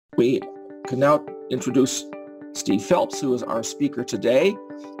We can now introduce Steve Phelps, who is our speaker today.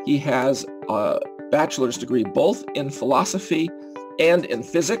 He has a bachelor's degree both in philosophy and in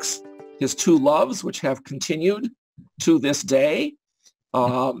physics, his two loves, which have continued to this day.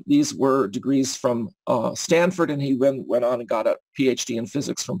 These were degrees from Stanford, and he went on and got a Ph.D. in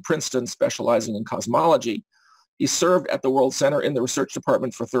physics from Princeton, specializing in cosmology. He served at the World Center in the research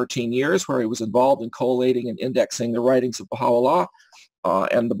department for 13 years, where he was involved in collating and indexing the writings of Baha'u'llah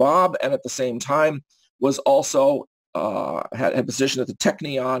and the Bab, and at the same time was also had a position at the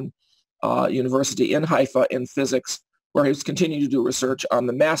Technion University in Haifa in physics, where he was continuing to do research on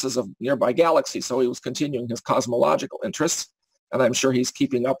the masses of nearby galaxies. So he was continuing his cosmological interests, and I'm sure he's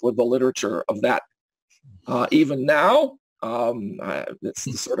keeping up with the literature of that. Even now, it's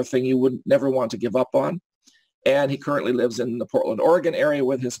the sort of thing you would never want to give up on. And he currently lives in the Portland, Oregon area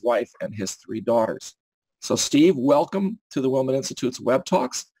with his wife and his 3 daughters. So Steve, welcome to the Wilman Institute's Web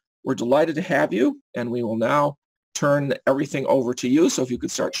Talks. We're delighted to have you, and we will now turn everything over to you. So if you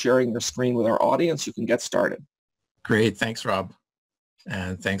could start sharing your screen with our audience, you can get started. Great. Thanks, Rob.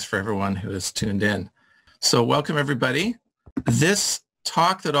 And thanks for everyone who has tuned in. So welcome, everybody. This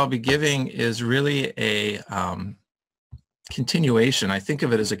talk that I'll be giving is really a continuation. I think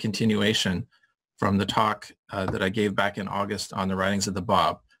of it as a continuation from the talk that I gave back in August on the writings of the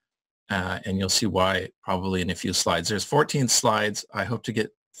Bab. And you'll see why probably in a few slides. There's 14 slides. I hope to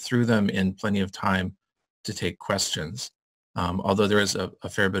get through them in plenty of time to take questions, although there is a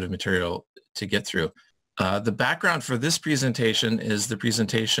fair bit of material to get through. The background for this presentation is the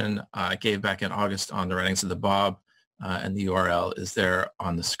presentation I gave back in August on the writings of the Bab, and the URL is there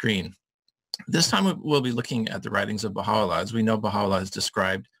on the screen. This time we'll be looking at the writings of Baha'u'llah. As we know, Baha'u'llah has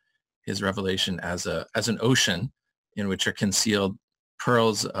described his revelation as an ocean in which are concealed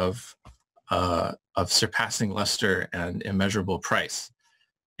pearls of surpassing luster and immeasurable price.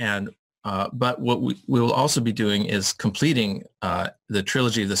 And but what we will also be doing is completing the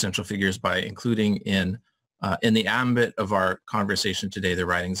trilogy of the central figures by including in the ambit of our conversation today the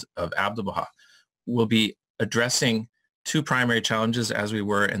writings of Abdu'l-Baha. We'll be addressing 2 primary challenges as we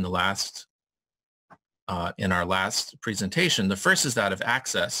were in the last in our last presentation. The first is that of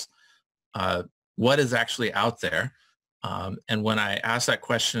access. What is actually out there? And when I ask that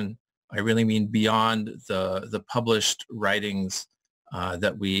question, I really mean beyond the published writings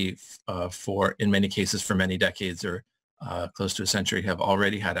that we, for in many cases for many decades or close to a century, have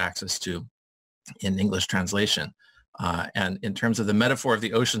already had access to in English translation. And in terms of the metaphor of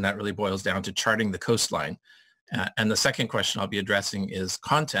the ocean, that really boils down to charting the coastline. And the second question I'll be addressing is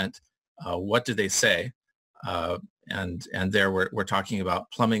content. What do they say? And there we're talking about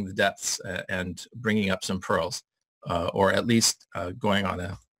plumbing the depths and bringing up some pearls, or at least going on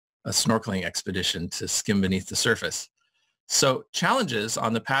a snorkeling expedition to skim beneath the surface. So challenges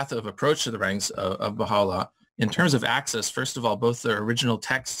on the path of approach to the writings of Baha'u'llah in terms of access. First of all, both the original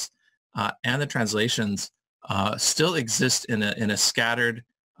texts and the translations still exist in a scattered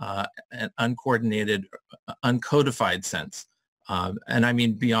and uncoordinated, uncodified sense. And I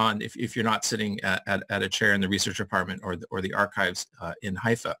mean beyond if you're not sitting at a chair in the research department or the archives in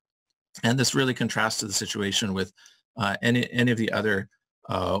Haifa. And this really contrasts to the situation with any of the other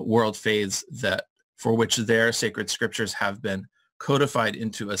world faiths that for which their sacred scriptures have been codified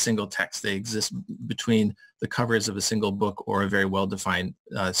into a single text. They exist between the covers of a single book or a very well-defined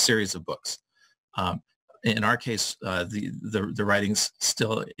series of books. In our case, the writings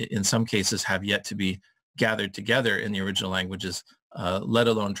still, in some cases, have yet to be gathered together in the original languages, let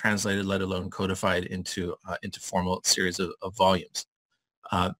alone translated, let alone codified into formal series of volumes.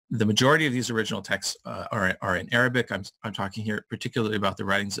 The majority of these original texts are in Arabic. I'm talking here particularly about the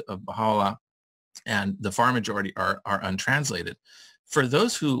writings of Baha'u'llah, and the far majority are untranslated. For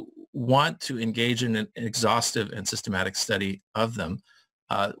those who want to engage in an exhaustive and systematic study of them,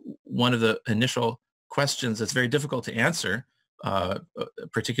 one of the initial questions that's very difficult to answer,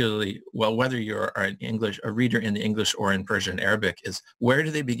 particularly, well, whether you're a reader in the English or in Persian and Arabic, is where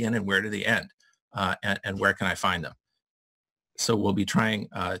do they begin and where do they end, and where can I find them? So we'll be trying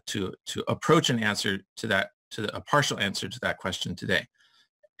to approach an answer to a partial answer to that question today.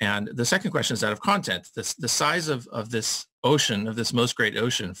 And the second question is that of content. The size of this ocean, of this most great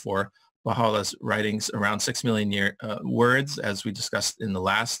ocean for Baha'u'llah's writings, around 6 million words, as we discussed in the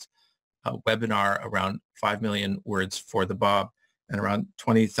last webinar, around 5 million words for the Bab, and around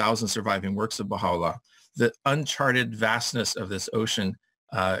 20,000 surviving works of Baha'u'llah. The uncharted vastness of this ocean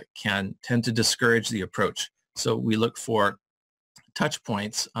can tend to discourage the approach. So we look for touch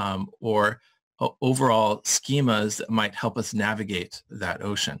points or overall schemas that might help us navigate that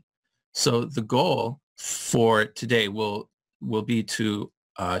ocean. So the goal for today will be to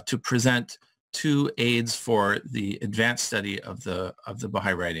to present two aids for the advanced study of the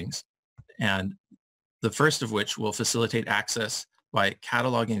Baha'i writings, and the first of which will facilitate access by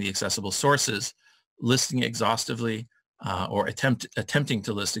cataloging the accessible sources, listing exhaustively or attempting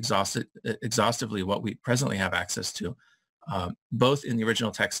to list exhaustively what we presently have access to, both in the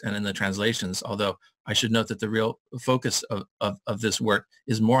original text and in the translations, although I should note that the real focus of this work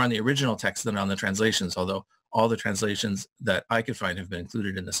is more on the original text than on the translations, although all the translations that I could find have been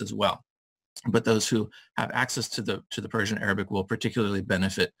included in this as well. But those who have access to the Persian Arabic will particularly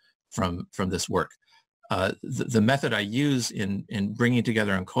benefit from this work. The method I use in bringing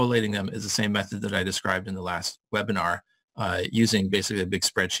together and collating them is the same method that I described in the last webinar, using basically a big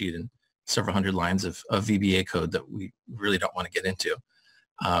spreadsheet and several hundred lines of VBA code that we really don't want to get into.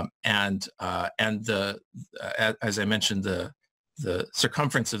 As I mentioned, the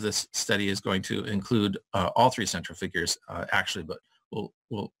circumference of this study is going to include all three central figures, actually, but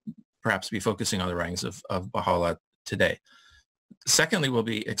we'll perhaps be focusing on the writings of Baha'u'llah today. Secondly, we'll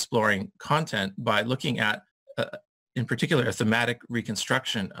be exploring content by looking at, in particular, a thematic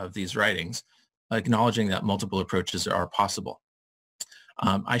reconstruction of these writings, acknowledging that multiple approaches are possible.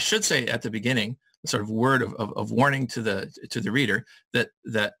 I should say at the beginning, a sort of word of warning to the reader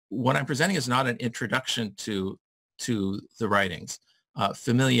that what I'm presenting is not an introduction to the writings.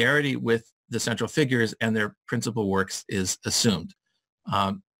 Familiarity with the central figures and their principal works is assumed.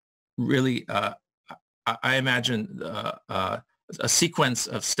 Really, I imagine a sequence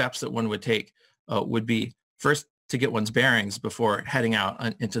of steps that one would take would be first to get one's bearings before heading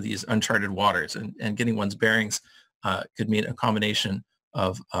out into these uncharted waters, and getting one's bearings could mean a combination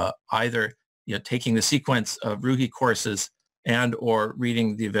of either taking the sequence of Ruhi courses and or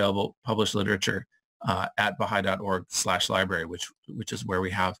reading the available published literature at baha'i.org/library, which is where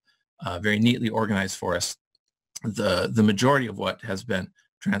we have very neatly organized for us the majority of what has been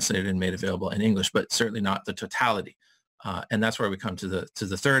translated and made available in English, but certainly not the totality. And that's where we come to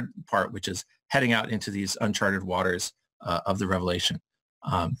the third part, which is heading out into these uncharted waters of the revelation.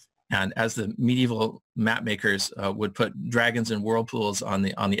 And as the medieval map makers would put dragons and whirlpools on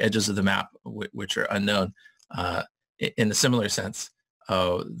the edges of the map, which are unknown, in a similar sense,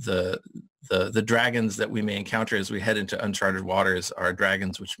 the dragons that we may encounter as we head into uncharted waters are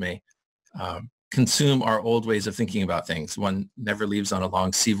dragons which may consume our old ways of thinking about things. One never leaves on a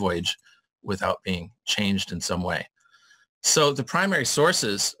long sea voyage without being changed in some way. So the primary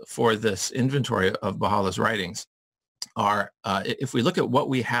sources for this inventory of Baha'u'llah's writings are, if we look at what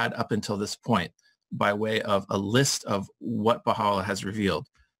we had up until this point by way of a list of what Baha'u'llah has revealed,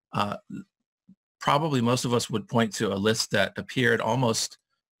 probably most of us would point to a list that appeared almost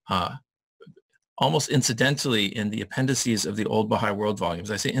incidentally in the appendices of the old Baha'i World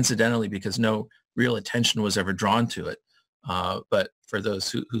volumes. I say incidentally because no real attention was ever drawn to it. But for those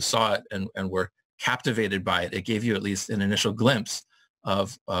who saw it and were captivated by it, it gave you at least an initial glimpse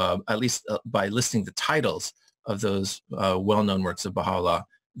of, at least by listing the titles of those well-known works of Baha'u'llah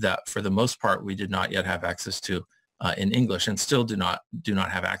that for the most part we did not yet have access to in English, and still do not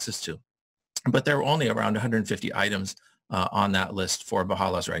have access to. But there were only around 150 items on that list for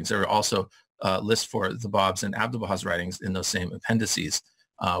Baha'u'llah's writings. There were also lists for the Bab's and Abdu'l-Baha's writings in those same appendices,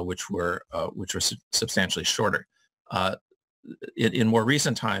 which were substantially shorter. In more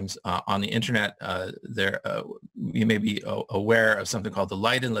recent times on the internet, you may be aware of something called the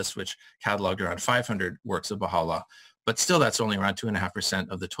Leiden list, which cataloged around 500 works of Baha'u'llah, but still that's only around 2.5%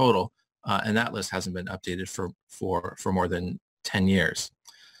 of the total, and that list hasn't been updated for more than 10 years.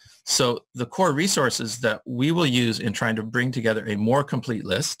 So the core resources that we will use in trying to bring together a more complete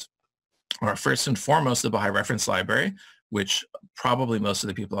list are first and foremost the Baha'i Reference Library, which probably most of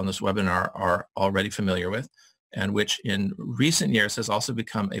the people on this webinar are already familiar with, and which in recent years has also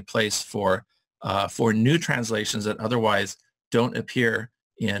become a place for new translations that otherwise don't appear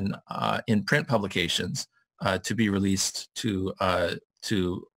in print publications to be released to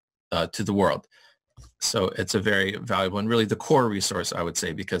the world. So it's a very valuable and really the core resource, I would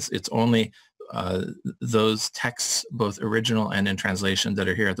say, because it's only those texts, both original and in translation, that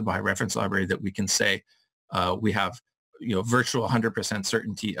are here at the Baha'i Reference Library that we can say we have virtual 100%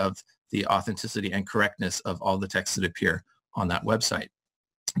 certainty of the authenticity and correctness of all the texts that appear on that website.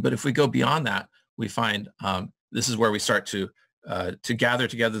 But if we go beyond that, we find this is where we start to gather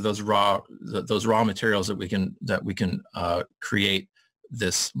together those raw materials that we can create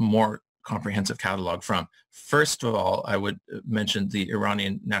this more comprehensive catalog from. First of all, I would mention the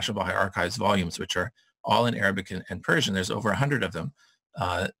Iranian National Baha'i Archives volumes, which are all in Arabic and Persian. There's over 100 of them.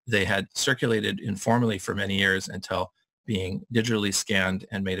 They had circulated informally for many years until being digitally scanned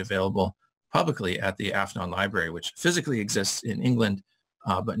and made available publicly at the Afnan Library, which physically exists in England,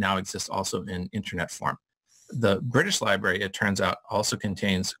 but now exists also in internet form. The British Library, it turns out, also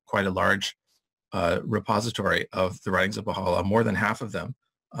contains quite a large repository of the writings of Baha'u'lláh, more than half of them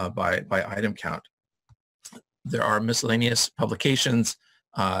by item count. There are miscellaneous publications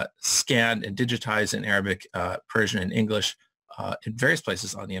scanned and digitized in Arabic, Persian, and English in various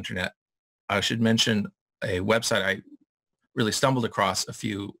places on the internet. I should mention a website I really stumbled across a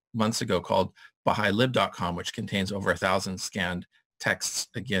few months ago called Baha'ilib.com, which contains over 1,000 scanned texts.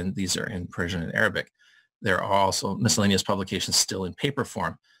 Again, these are in Persian and Arabic. There are also miscellaneous publications still in paper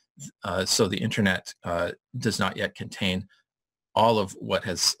form. So the internet does not yet contain all of what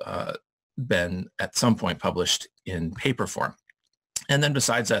has been at some point published in paper form. And then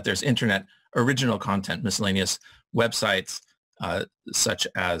besides that, there's internet original content, miscellaneous websites such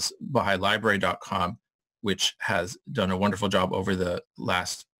as Baha'iLibrary.com, which has done a wonderful job over the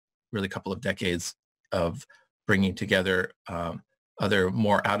last really couple of decades of bringing together other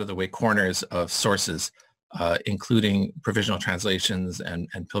more out-of-the-way corners of sources, including provisional translations and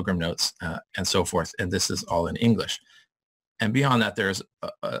pilgrim notes and so forth. And this is all in English. And beyond that, there's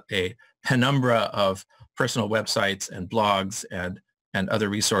a penumbra of personal websites and blogs and other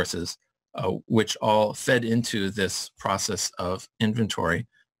resources, which all fed into this process of inventory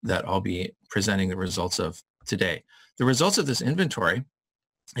that I'll be presenting the results of today. The results of this inventory,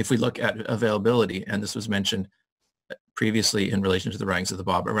 if we look at availability, and this was mentioned previously in relation to the writings of the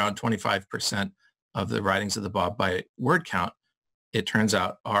Bab, around 25% of the writings of the Bab by word count, it turns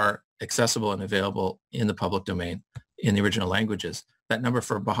out, are accessible and available in the public domain in the original languages. That number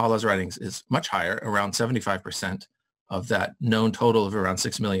for Baha'u'llah's writings is much higher, around 75% of that known total of around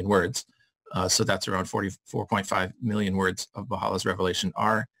 6 million words. So that's around 44.5 million words of Baha'u'llah's revelation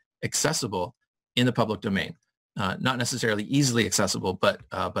are accessible in the public domain. Not necessarily easily accessible, but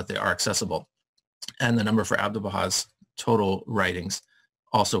they are accessible. And the number for Abdu'l-Baha's total writings,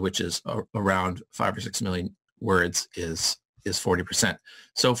 also which is around 5 or 6 million words, is 40%.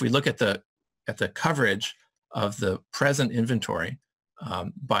 So if we look at the coverage of the present inventory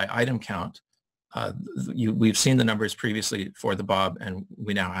by item count, we've seen the numbers previously for the Bab, and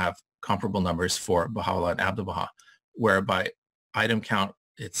we now have comparable numbers for Baha'u'llah and Abdu'l-Baha, where by item count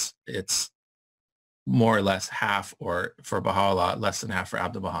it's more or less half, or for Baha'u'llah less than half for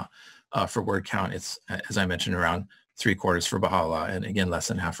Abdu'l-Baha. For word count, it's, as I mentioned, around 3/4 for Baha'u'llah, and again less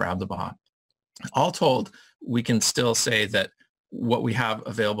than half for Abdu'l-Baha. All told, we can still say that what we have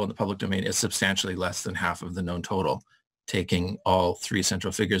available in the public domain is substantially less than half of the known total, taking all three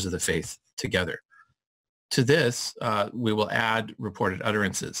central figures of the faith together. To this, we will add reported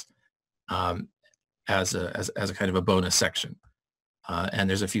utterances as a kind of a bonus section. And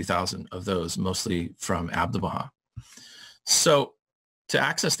there's a few thousand of those, mostly from Abdu'l-Baha. So to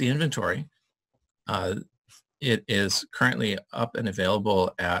access the inventory, it is currently up and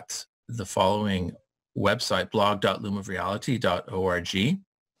available at the following website, blog.loomofreality.org.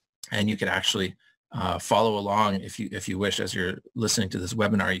 And you can actually follow along if you wish. As you're listening to this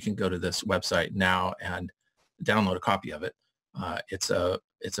webinar, you can go to this website now and download a copy of it. It's a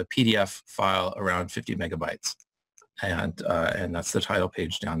PDF file around 50 megabytes. And that's the title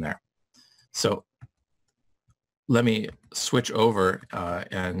page down there. So let me switch over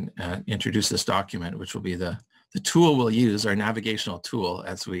and introduce this document, which will be the tool we'll use, our navigational tool,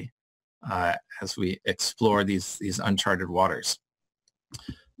 as we explore these uncharted waters.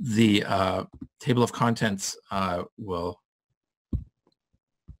 The table of contents will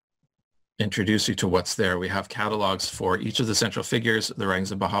introduce you to what's there. We have catalogs for each of the central figures, the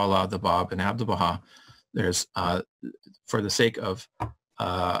writings of Baha'u'llah, the Bab, and Abdu'l-Baha. There's, for the sake of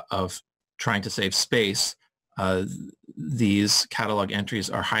trying to save space, these catalog entries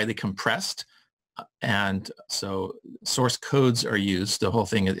are highly compressed, and so source codes are used. The whole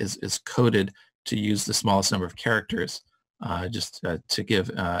thing is coded to use the smallest number of characters. Just to give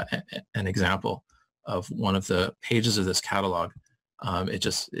an example of one of the pages of this catalog,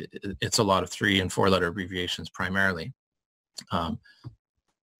 it's a lot of 3- and 4-letter abbreviations primarily.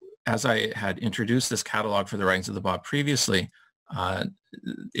 As I had introduced this catalog for the writings of the Bab previously,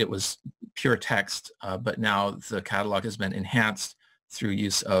 it was pure text, but now the catalog has been enhanced through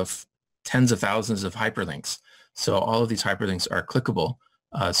use of tens of thousands of hyperlinks. So all of these hyperlinks are clickable.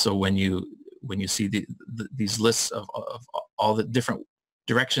 So when you see these lists of all the different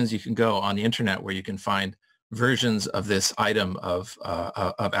directions you can go on the internet where you can find versions of this item of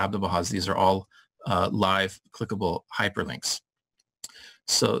Abdu'l-Baha's, these are all live clickable hyperlinks.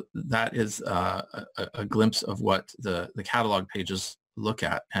 So that is a glimpse of what the catalog pages look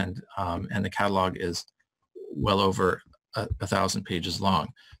at, and the catalog is well over 1,000 pages long.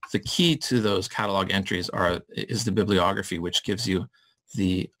 The key to those catalog entries is the bibliography, which gives you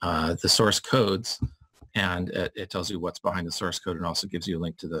the source codes, and it tells you what's behind the source code, and also gives you a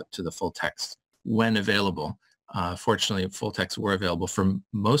link to the full text when available. Fortunately, full texts were available for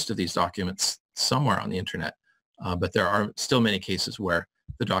most of these documents somewhere on the internet, but there are still many cases where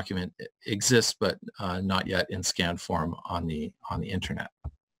the document exists, but not yet in scanned form on the internet.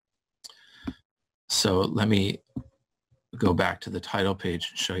 So let me go back to the title page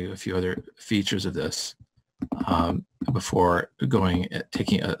and show you a few other features of this before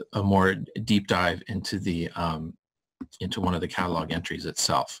taking a more deep dive into into one of the catalog entries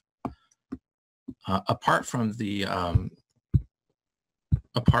itself. Apart from the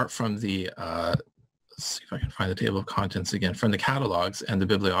let's see if I can find the table of contents again, from the catalogs and the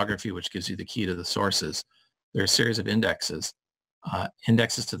bibliography, which gives you the key to the sources, there are a series of indexes,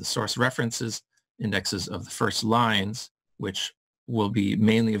 indexes to the source references, indexes of the first lines, which will be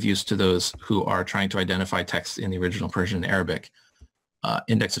mainly of use to those who are trying to identify texts in the original Persian and Arabic,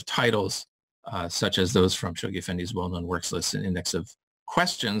 index of titles, such as those from Shoghi Effendi's well-known works list, and index of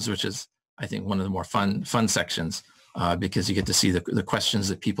questions, which is, I think, one of the more fun sections, because you get to see the questions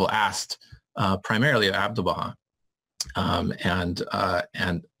that people asked, primarily of Abdu'l-Bahá,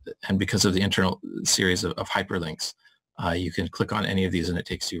 and because of the internal series of hyperlinks, you can click on any of these and it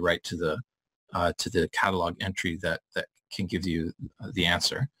takes you right to the catalog entry that can give you the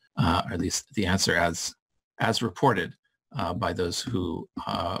answer, or at least the answer as reported by those who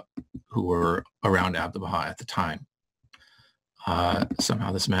were around Abdu'l-Bahá at the time.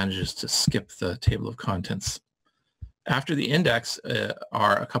 Somehow this manages to skip the table of contents. After the index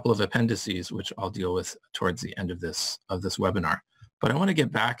are a couple of appendices, which I'll deal with towards the end of this webinar. But I want to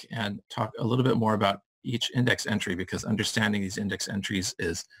get back and talk a little bit more about each index entry, because understanding these index entries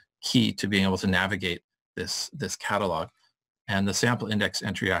is key to being able to navigate this catalog. And the sample index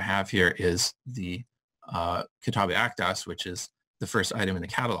entry I have here is the Kitab-i-Aqdas, which is the first item in the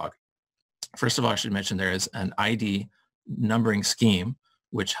catalog. First of all, I should mention there is an ID numbering scheme,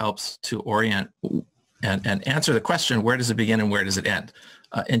 which helps to orient and answer the question, where does it begin and where does it end?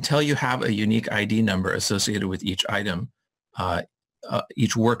 Until you have a unique ID number associated with each item,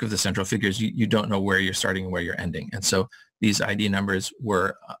 each work of the central figures, you don't know where you're starting and where you're ending. And so these ID numbers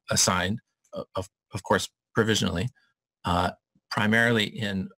were assigned, of course, provisionally, primarily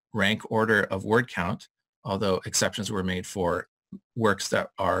in rank order of word count, although exceptions were made for works that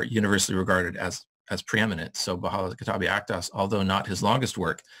are universally regarded as preeminent. So Baha'u'llah's Kitab-i-Aqdas, although not his longest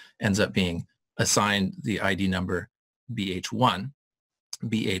work, ends up being assigned the ID number BH1,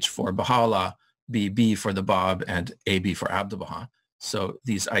 BH for Baha'u'llah, BB for the Bab, and AB for Abdu'l-Bahá. So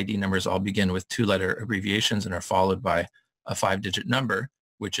these ID numbers all begin with two-letter abbreviations and are followed by a 5-digit number,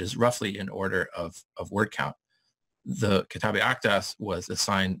 which is roughly in order of word count. The Kitab-i-Aqdas was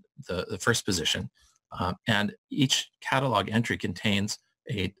assigned the first position, and each catalog entry contains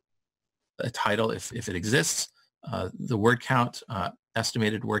a title if it exists, the word count,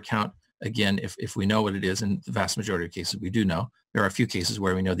 estimated word count. Again, if we know what it is, in the vast majority of cases we do know. There are a few cases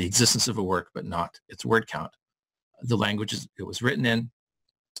where we know the existence of a work but not its word count. The languages it was written in,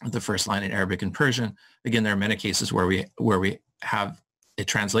 the first line in Arabic and Persian. Again, there are many cases where we have a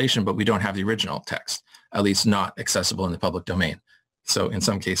translation but we don't have the original text, at least not accessible in the public domain. So in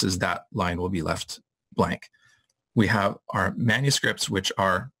some cases that line will be left blank. We have our manuscripts, which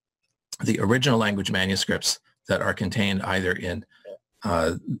are the original language manuscripts that are contained either in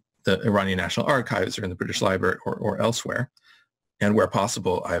the Iranian National Archives or in the British Library or elsewhere. And where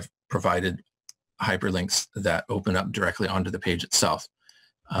possible, I've provided hyperlinks that open up directly onto the page itself.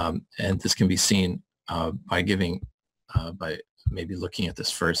 And this can be seen by maybe looking at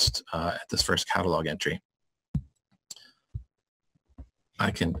this first catalog entry.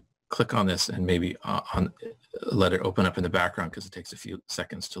 I can click on this and maybe let it open up in the background because it takes a few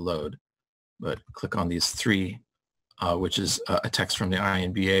seconds to load. But click on these three, which is a text from the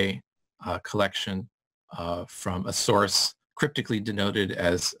INBA collection from a source cryptically denoted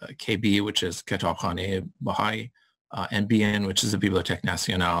as KB, which is Kitabkhane Baha'i, and BN, which is the Bibliothèque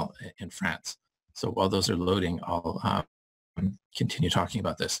Nationale in France. So while those are loading, I'll continue talking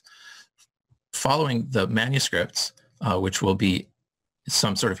about this. Following the manuscripts, which will be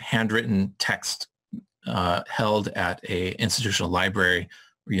some sort of handwritten text held at a institutional library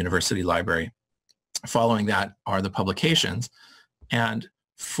or university library. Following that are the publications. And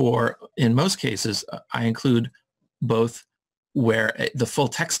in most cases, I include both where the full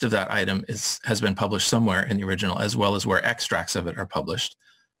text of that item has been published somewhere in the original, as well as where extracts of it are published.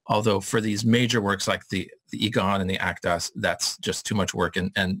 Although for these major works like the Igan and the Aqdas, that's just too much work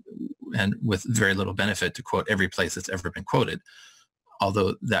and with very little benefit to quote every place that's ever been quoted,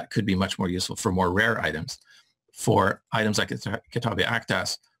 although that could be much more useful for more rare items. for items like Kitabi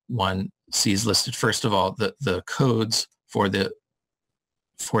Akdas, one sees listed first of all the codes for the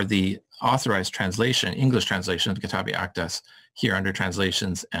authorized translation, English translation of Kitabi Akdas here under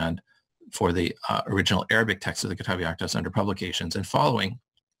translations, and for the original Arabic text of the Kitabi Akdas under publications. And following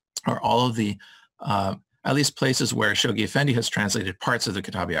are all of the at least places where Shoghi Effendi has translated parts of the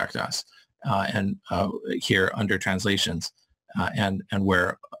Kitabi Akdas, and here under translations, and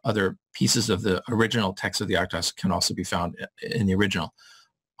where other pieces of the original text of the Akdas can also be found in the original.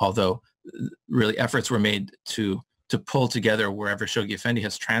 Although really efforts were made to pull together wherever Shoghi Effendi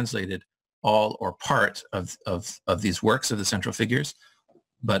has translated all or part of these works of the central figures.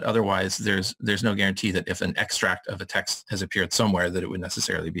 But otherwise, there's no guarantee that if an extract of a text has appeared somewhere, that it would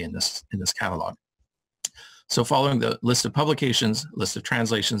necessarily be in this catalog. So following the list of publications, list of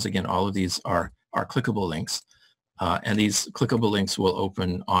translations, again, all of these are clickable links. And these clickable links will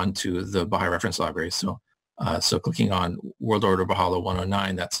open onto the Baha'i Reference Library. So clicking on World Order Baha'u'llah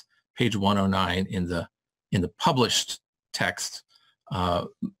 109, that's page 109 in the published text.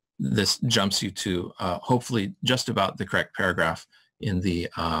 This jumps you to hopefully just about the correct paragraph in the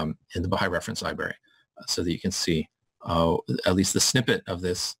Baha'i Reference Library, so that you can see at least the snippet of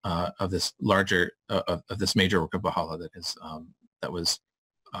this larger of this major work of Baha'u'llah that was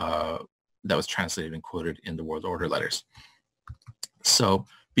translated and quoted in the World Order letters. So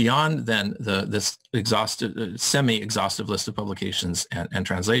beyond then this exhaustive, semi-exhaustive list of publications and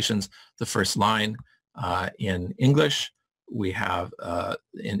translations, the first line in English, we have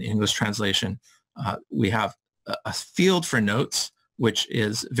in English translation, we have a field for notes, which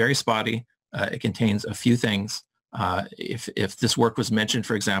is very spotty. It contains a few things. If this work was mentioned,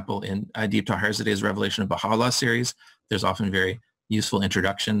 for example, in Adib Taherzadeh's Revelation of Baha'u'llah series, there's often very useful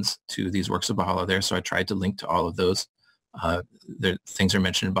introductions to these works of Baha'u'llah there, so I tried to link to all of those. Things are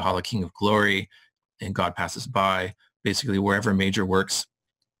mentioned in Baha'u'llah, King of Glory, and God Passes By. Basically, wherever major works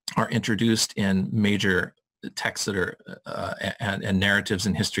are introduced in major texts that are and narratives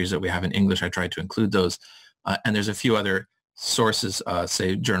and histories that we have in English, I tried to include those. And there's a few other sources,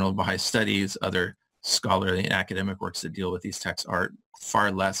 say Journal of Baha'i Studies, other scholarly and academic works that deal with these texts are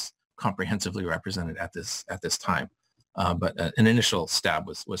far less comprehensively represented at this time. But an initial stab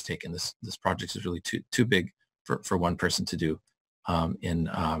was taken. This project is really too big for one person to do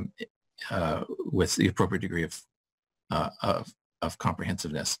with the appropriate degree of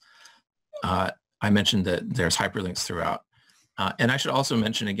comprehensiveness. I mentioned that there's hyperlinks throughout. And I should also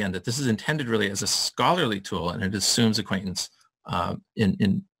mention again that this is intended really as a scholarly tool, and it assumes acquaintance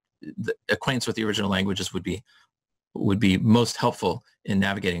acquaintance with the original languages would be most helpful in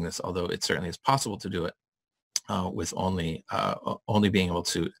navigating this, although it certainly is possible to do it with only being able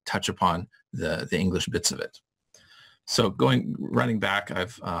to touch upon the English bits of it. So running back,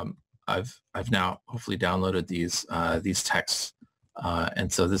 I've now hopefully downloaded these texts,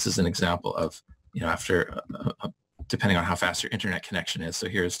 and so this is an example of, after depending on how fast your internet connection is. So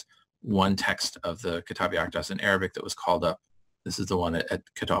here's one text of the Kitabi Akdas in Arabic that was called up. This is the one at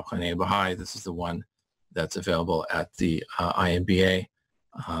Kitab Khaneh Baha'i. This is the one that's available at the INBA.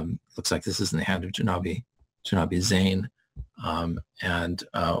 Looks like this is in the hand of Janabi Zain.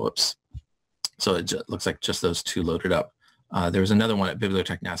 Whoops. So it looks like just those two loaded up. There was another one at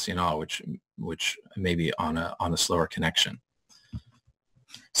Bibliothèque Nationale, which may be on a slower connection.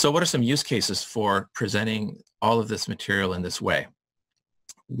 So what are some use cases for presenting all of this material in this way?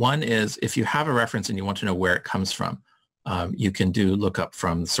 One is if you have a reference and you want to know where it comes from, you can do lookup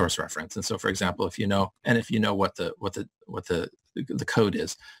from the source reference. And so, for example, if you know what the code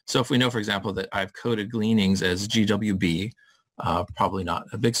is. So if we know, for example, that I've coded gleanings as GWB, probably not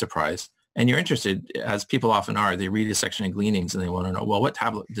a big surprise. And you're interested, as people often are, they read a section in gleanings and they want to know, well, what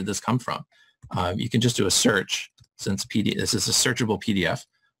tablet did this come from? You can just do a search, since this is a searchable PDF.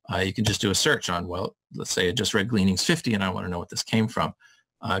 You can just do a search on, well, let's say I just read Gleanings 50 and I want to know what this came from.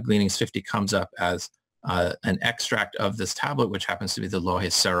 Gleanings 50 comes up as an extract of this tablet, which happens to be the Lohe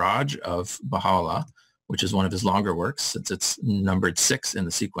Saraj of Baha'u'llah, which is one of his longer works, since it's numbered 6 in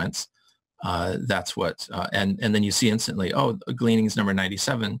the sequence. That's what, and then you see instantly, oh, Gleanings number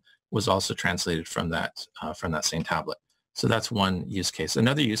 97 was also translated from that same tablet. So that's one use case.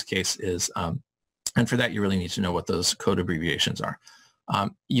 Another use case is, and for that you really need to know what those code abbreviations are.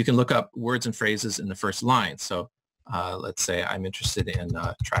 You can look up words and phrases in the first line. So let's say I'm interested in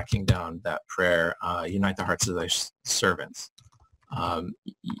tracking down that prayer, unite the hearts of thy servants.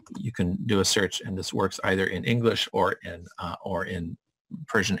 You can do a search, and this works either in English or in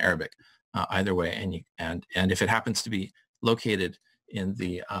Persian Arabic, either way. And if it happens to be located in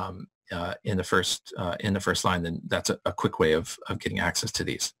the first line, then that's a quick way of getting access to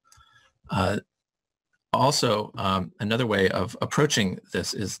these. Also, another way of approaching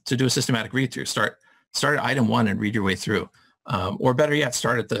this is to do a systematic read-through. Start at item 1 and read your way through, or better yet,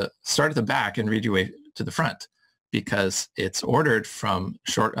 start at the back and read your way to the front, because it's ordered from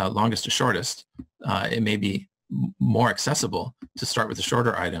longest to shortest. It may be more accessible to start with the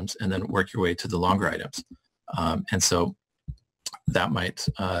shorter items and then work your way to the longer items, and so that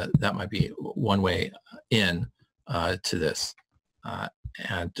might be one way in to this.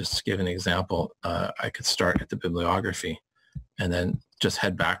 And just to give an example, I could start at the bibliography and then just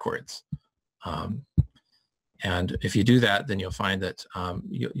head backwards. And if you do that, then you'll find that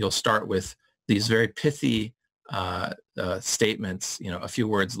you'll start with these very pithy statements, a few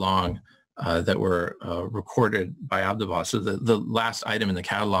words long, that were recorded by Abdu'l-Bahá. So the last item in the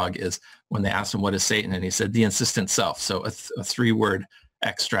catalog is when they asked him, what is Satan? And he said, the insistent self. So a 3-word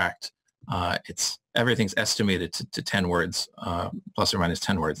extract. Everything's estimated to 10 words, plus or minus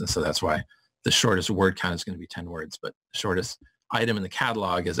 10 words. And so that's why the shortest word count is going to be 10 words. But the shortest item in the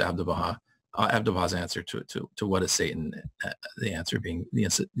catalog is Abdu'l-Bahā's answer to what is Satan, the answer being the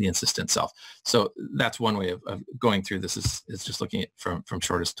insistent self. So that's one way of going through this is just looking at from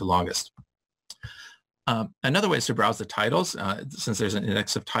shortest to longest. Another way is to browse the titles. Since there's an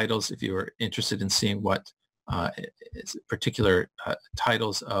index of titles, if you are interested in seeing what particular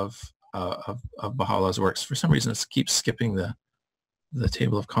titles of Baha'u'llah's works, for some reason it keeps skipping the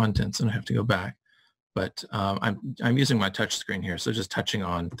table of contents, and I have to go back. But I'm using my touch screen here, so just touching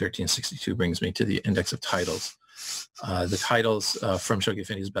on 1362 brings me to the index of titles. The titles from Shoghi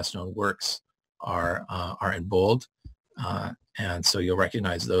Effendi's best-known works are in bold, and so you'll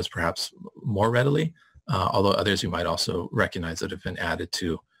recognize those perhaps more readily, although others you might also recognize that have been added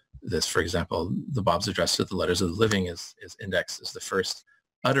to this. For example, the Bab's address to the letters of the living is indexed as the first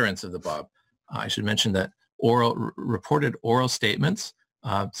utterance of the Bab. I should mention that reported oral statements,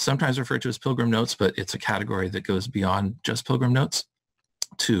 sometimes referred to as pilgrim notes, but it's a category that goes beyond just pilgrim notes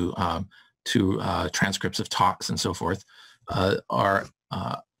to transcripts of talks and so forth, are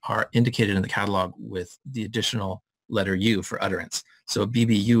indicated in the catalog with the additional letter U for utterance. So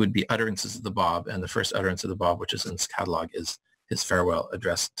BBU would be utterances of the Bab, and the first utterance of the Bab, which is in this catalog, is his farewell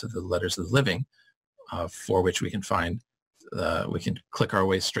address to the letters of the living, for which we can find, we can click our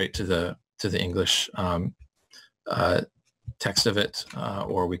way straight to the English text of it,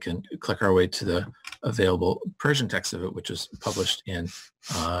 or we can click our way to the available Persian text of it, which is published in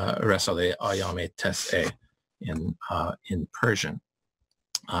Resale Ayame Tes'e in Persian.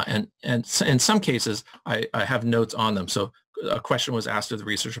 And in some cases, I have notes on them. So a question was asked of the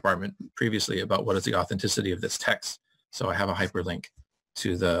research department previously about what is the authenticity of this text. So I have a hyperlink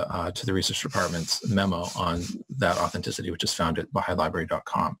to the research department's memo on that authenticity, which is found at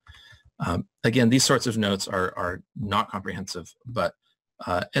Bahá'íLibrary.com. Again, these sorts of notes are not comprehensive, but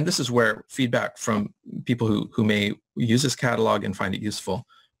and this is where feedback from people who may use this catalog and find it useful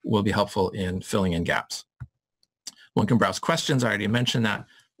will be helpful in filling in gaps. One can browse questions. I already mentioned that.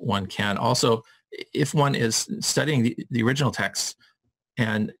 One can also, if one is studying the original text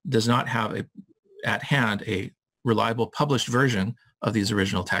and does not have at hand a reliable published version of these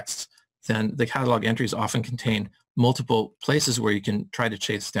original texts, then the catalog entries often contain multiple places where you can try to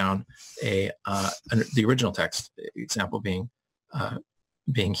chase down the original text, example being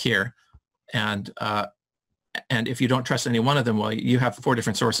here. And if you don't trust any one of them, well, you have 4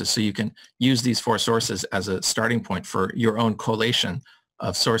 different sources. So you can use these 4 sources as a starting point for your own collation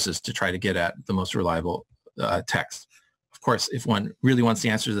of sources to try to get at the most reliable text. Of course, if one really wants the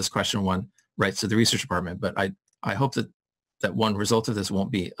answer to this question, one writes to the research department. But I hope that one result of this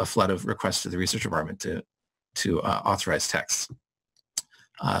won't be a flood of requests to the research department to authorize texts.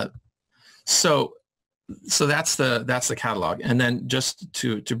 So that's the catalog. And then just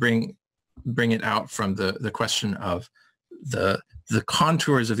to bring it out from the question of the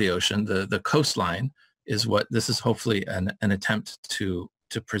contours of the ocean, the coastline, is what this is hopefully an attempt to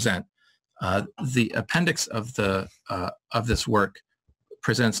present. The appendix of this work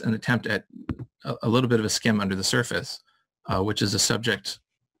presents an attempt at a little bit of a skim under the surface, which is a subject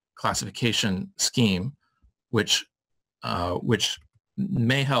classification scheme, which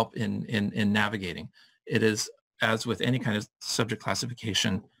may help in navigating. It is, as with any kind of subject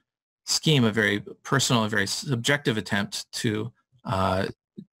classification scheme, a very personal, a very subjective attempt to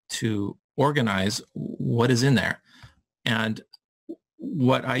organize what is in there. And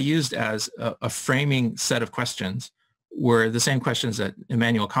what I used as a framing set of questions were the same questions that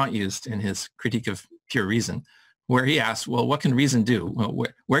Immanuel Kant used in his Critique of Pure Reason, where he asked, well, what can reason do? Well,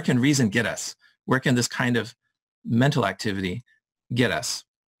 where can reason get us? Where can this kind of mental activity get us?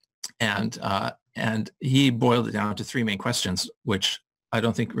 And he boiled it down to 3 main questions, which I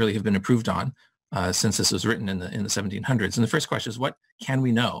don't think really have been improved on. since this was written in the 1700s. And the first question is, what can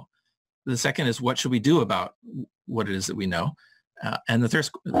we know? The second is, what should we do about what it is that we know? And the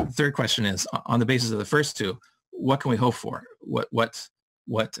third question is, on the basis of the first two, what can we hope for? What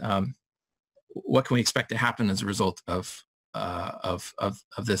can we expect to happen as a result of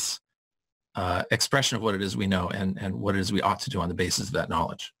this expression of what it is we know, and what it is we ought to do on the basis of that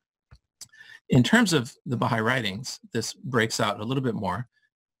knowledge? In terms of the Baha'i writings, this breaks out a little bit more.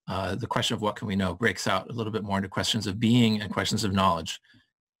 The question of what can we know breaks out a little bit more into questions of being and questions of knowledge.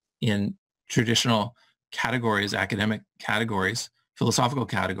 In traditional categories, academic categories, philosophical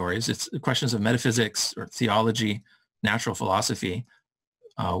categories, it's questions of metaphysics or theology, natural philosophy,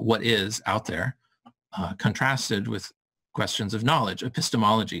 what is out there, contrasted with questions of knowledge,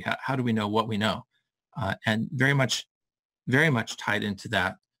 epistemology. How do we know what we know? And very much tied into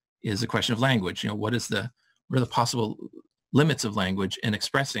that is the question of language. What are the possible limits of language in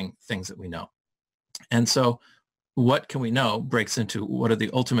expressing things that we know? And so what can we know breaks into what are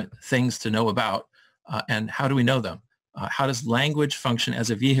the ultimate things to know about, and how do we know them? How does language function as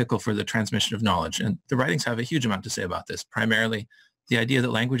a vehicle for the transmission of knowledge? And the writings have a huge amount to say about this, primarily the idea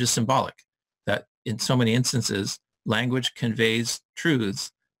that language is symbolic, that in so many instances, language conveys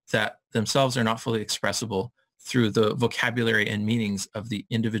truths that themselves are not fully expressible through the vocabulary and meanings of the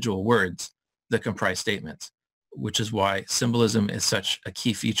individual words that comprise statements, which is why symbolism is such a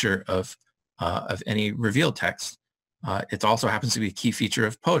key feature of any revealed text. It also happens to be a key feature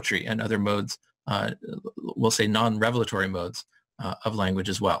of poetry and other modes, we'll say non-revelatory modes of language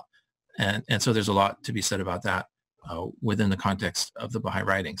as well. And so there's a lot to be said about that within the context of the Baha'i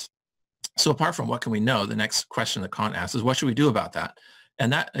writings. So apart from what can we know, the next question that Kant asks is, what should we do about that?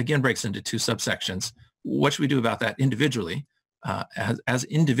 And that again breaks into two subsections. What should we do about that individually, as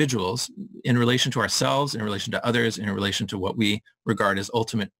individuals, in relation to ourselves, in relation to others, in relation to what we regard as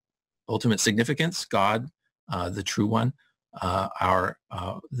ultimate significance, God, the true one,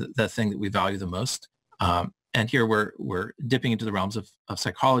 the thing that we value the most. And here we're dipping into the realms of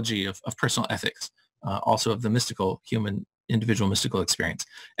psychology, of personal ethics, also of the mystical, individual mystical experience.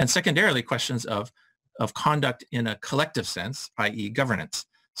 And secondarily, questions of conduct in a collective sense, i.e. governance.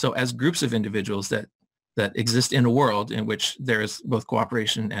 So as groups of individuals that exist in a world in which there is both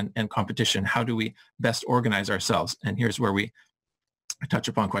cooperation and competition, how do we best organize ourselves? And here's where we touch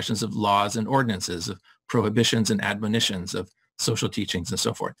upon questions of laws and ordinances, of prohibitions and admonitions, of social teachings, and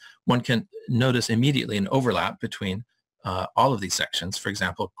so forth. One can notice immediately an overlap between all of these sections. For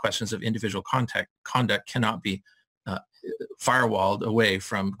example, questions of individual conduct cannot be firewalled away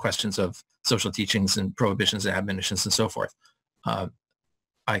from questions of social teachings and prohibitions and admonitions and so forth.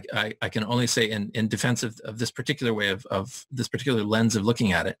 I can only say in defense of this particular way of this particular lens of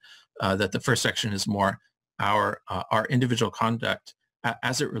looking at it, that the first section is more our individual conduct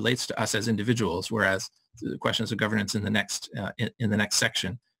as it relates to us as individuals, whereas the questions of governance in the next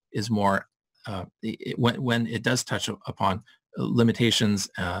section is more when it does touch upon limitations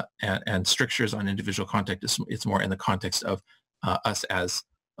and strictures on individual conduct. It's more in the context of us as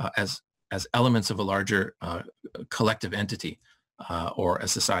elements of a larger collective entity, or a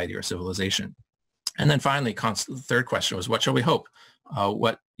society or civilization. And then finally, the third question was, what shall we hope?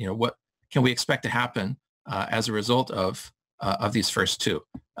 What can we expect to happen as a result of these first two?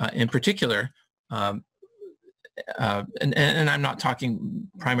 In particular, and I'm not talking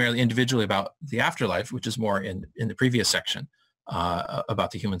primarily individually about the afterlife, which is more in the previous section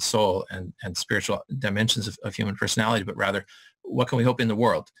about the human soul and spiritual dimensions of human personality, but rather, what can we hope in the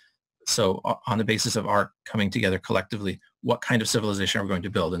world? So on the basis of our coming together collectively, what kind of civilization are we going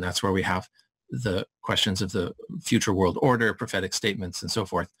to build? And that's where we have the questions of the future world order, prophetic statements, and so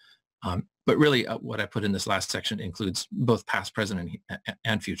forth. But really, what I put in this last section includes both past, present,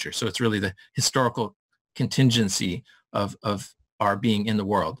 and future. So it's really the historical contingency of our being in the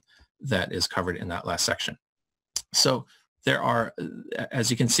world that is covered in that last section. So there are,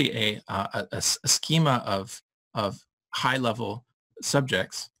 as you can see, a schema of high-level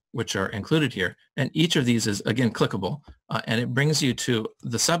subjects which are included here. And each of these is, again, clickable, and it brings you to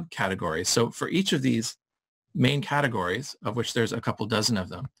the subcategories. So for each of these main categories, of which there's a couple dozen of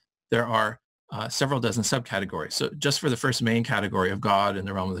them, there are several dozen subcategories. So just for the first main category of God in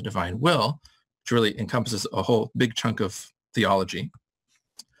the realm of the divine will, which really encompasses a whole big chunk of theology,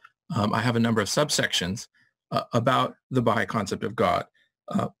 I have a number of subsections about the Baha'i concept of God.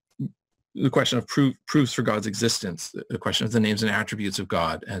 The question of proofs for God's existence, the question of the names and attributes of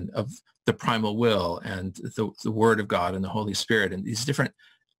God, and of the primal will, and the Word of God and the Holy Spirit, and these different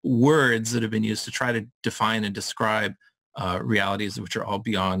words that have been used to try to define and describe realities which are all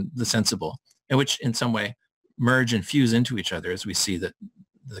beyond the sensible, and which in some way merge and fuse into each other, as we see that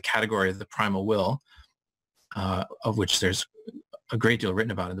the category of the primal will, of which there's a great deal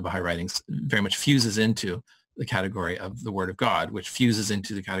written about in the Baha'i writings, very much fuses into the category of the Word of God, which fuses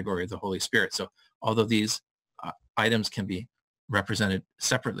into the category of the Holy Spirit. So although these items can be represented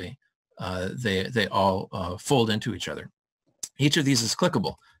separately, they all fold into each other. Each of these is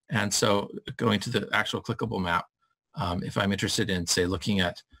clickable. And so going to the actual clickable map, if I'm interested in, say, looking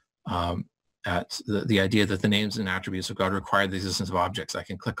at the idea that the names and attributes of God require the existence of objects, I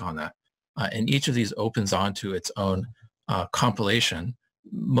can click on that. And each of these opens onto its own compilation,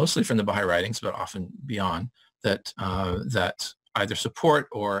 mostly from the Baha'i writings, but often beyond, that either support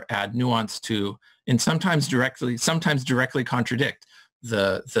or add nuance to, and sometimes directly contradict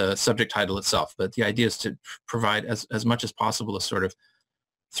the subject title itself. But the idea is to provide as much as possible a sort of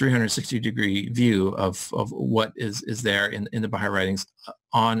 360-degree view of what is there in the Baha'i writings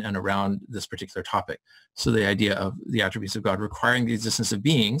on and around this particular topic. So the idea of the attributes of God requiring the existence of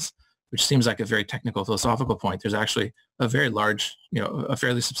beings, which seems like a very technical philosophical point, there's actually a very large, a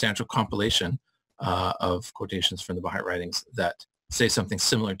fairly substantial compilation of quotations from the Baha'i writings that say something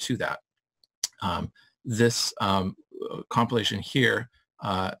similar to that. This compilation here,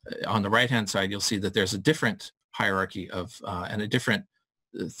 on the right-hand side, you'll see that there's a different hierarchy of and a different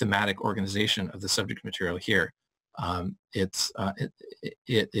thematic organization of the subject material here. It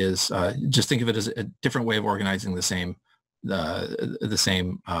is just think of it as a different way of organizing the same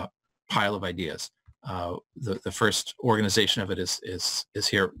pile of ideas. The first organization of it is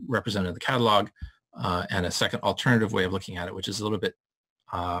here represented in the catalog, and a second alternative way of looking at it, which is a little bit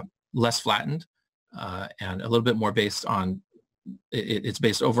less flattened and a little bit more based on, it's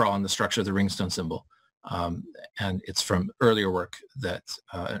based overall on the structure of the ringstone symbol. And it's from earlier work that,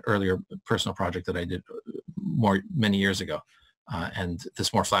 an earlier personal project that I did many years ago. And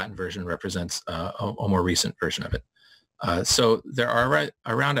this more flattened version represents a more recent version of it. So there are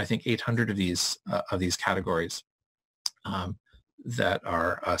around, I think, 800 of these categories that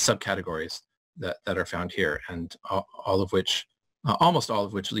are subcategories that are found here, and almost all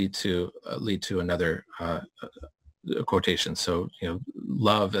of which lead to another quotation. So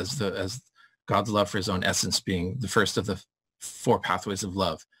love as God's love for his own essence being the first of the 4 pathways of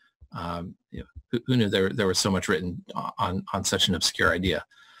love. Who knew there was so much written on such an obscure idea?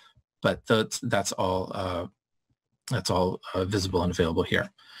 But that's all visible and available here.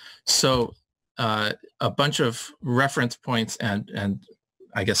 So a bunch of reference points and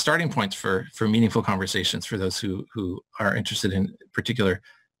I guess starting points for meaningful conversations for those who are interested in particular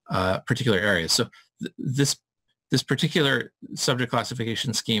areas. So this particular subject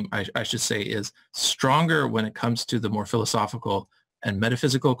classification scheme, I should say, is stronger when it comes to the more philosophical and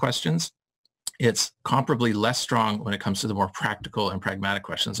metaphysical questions. It's comparably less strong when it comes to the more practical and pragmatic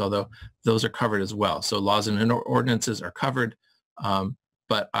questions, although those are covered as well. So laws and ordinances are covered,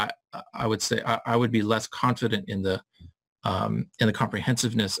 but I would say I would be less confident in the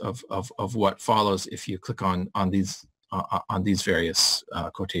comprehensiveness of what follows if you click on these various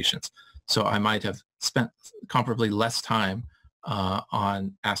quotations. So I might have spent comparably less time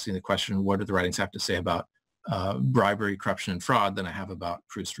on asking the question, what do the writings have to say about bribery, corruption, and fraud than I have about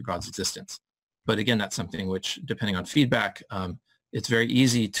proofs for God's existence. But again, that's something which, depending on feedback, it's very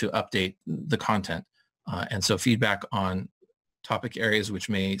easy to update the content. And so feedback on topic areas which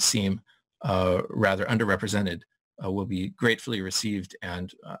may seem rather underrepresented will be gratefully received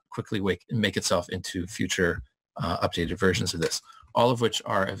and quickly make itself into future updated versions of this, all of which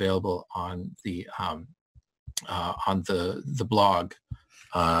are available on the blog.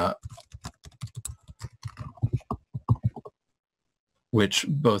 Which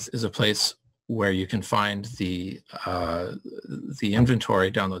both is a place where you can find the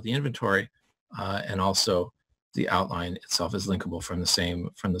inventory, download the inventory, and also the outline itself is linkable from the same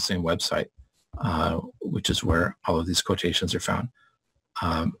website, which is where all of these quotations are found.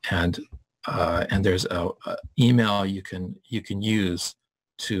 And there's a email you can use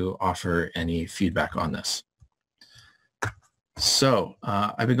to offer any feedback on this. So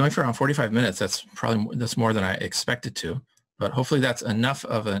I've been going for around 45 minutes. That's more than I expected to. But hopefully that's enough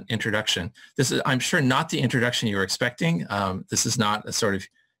of an introduction. This is, I'm sure, not the introduction you were expecting. This is not a sort of,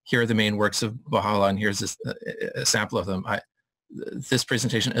 here are the main works of Baha'u'llah, and here's a sample of them. This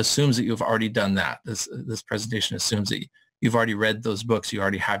presentation assumes that you've already done that. This presentation assumes that you've already read those books, you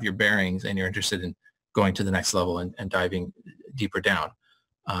already have your bearings, and you're interested in going to the next level and diving deeper down.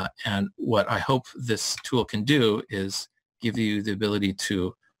 And what I hope this tool can do is give you the ability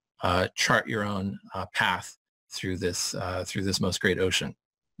to chart your own path through this most great ocean.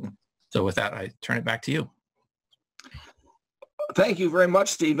 So with that, I turn it back to you. Thank you very much,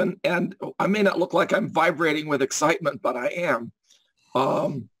 Stephen. And I may not look like I'm vibrating with excitement, but I am.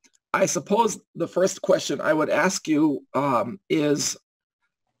 I suppose the first question I would ask you is,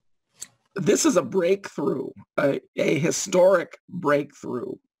 this is a breakthrough, a historic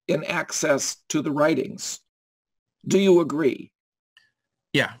breakthrough in access to the writings. Do you agree?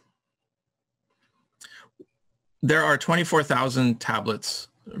 Yeah. There are 24,000 tablets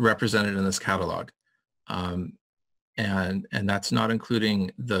represented in this catalog. And that's not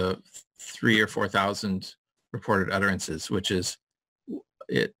including the 3,000 or 4,000 reported utterances, which is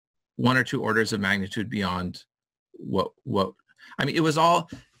one or two orders of magnitude beyond what I mean. It was all,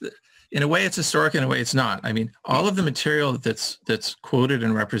 in a way it's historic, in a way it's not. I mean, all of the material that's quoted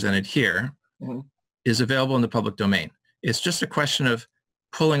and represented here is available in the public domain. It's just a question of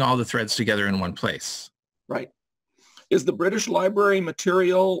pulling all the threads together in one place. Right. Is the British Library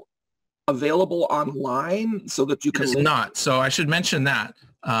material available online so that you can? It's not. So I should mention that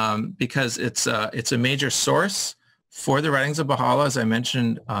because it's a major source for the writings of Baha'u'lláh. As I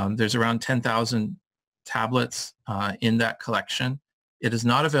mentioned, there's around 10,000 tablets in that collection. It is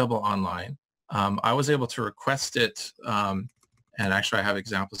not available online. I was able to request it, and actually I have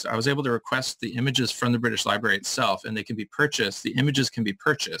examples. I was able to request the images from the British Library itself, and they can be purchased. The images can be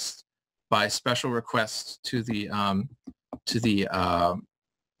purchased by special requests to the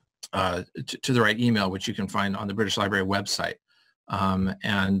right email, which you can find on the British Library website,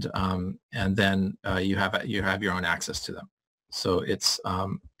 and then you have your own access to them. So it's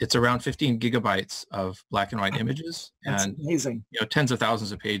around 15 gigabytes of black and white images. That's and amazing. Tens of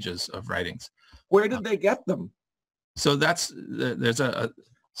thousands of pages of writings. Where did they get them? So there's a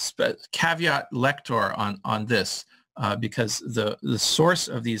caveat lector on this because the source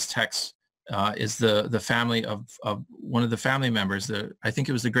of these texts is the family of one of the family members. I think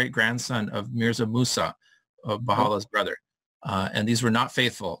it was the great grandson of Mirza Musa, of Baha'u'llah's brother, and these were not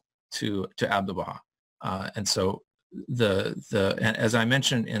faithful to Abdu'l-Baha, and so and as I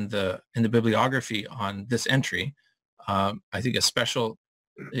mentioned in the bibliography on this entry, I think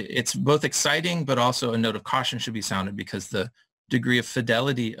it's both exciting but also a note of caution should be sounded because the degree of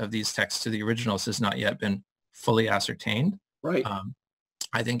fidelity of these texts to the originals has not yet been fully ascertained. Right.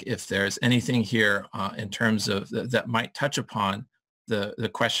 I think if there's anything here in terms of that might touch upon the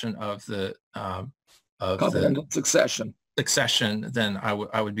question of the succession, then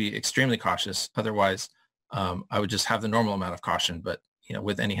I would be extremely cautious. Otherwise, I would just have the normal amount of caution, but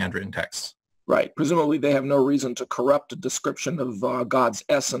with any handwritten text. Right. Presumably, they have no reason to corrupt a description of God's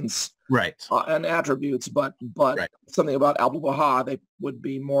essence, right, and attributes, but right. Something about Abdu'l-Baha, they would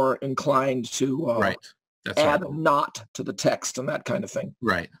be more inclined to right. add a knot to the text and that kind of thing.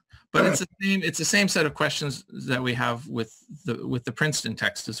 Right. But it's the same set of questions that we have with the Princeton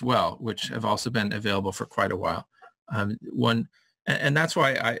text as well, which have also been available for quite a while. And that's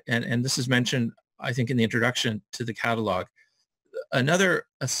why and this is mentioned, I think, in the introduction to the catalog. Another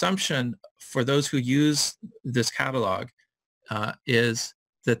assumption for those who use this catalog is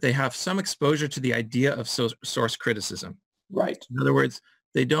that they have some exposure to the idea of source criticism. Right. In other words,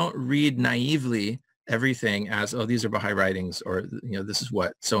 they don't read naively everything as, oh, these are Baha'i writings, or this is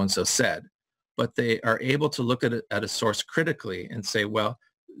what so-and-so said, but they are able to look at a source critically and say, well,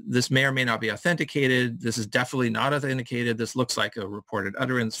 this may or may not be authenticated. This is definitely not authenticated. This looks like a reported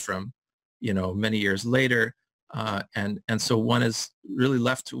utterance from, many years later. And so one is really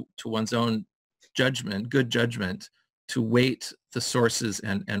left to one's own judgment, good judgment, to weight the sources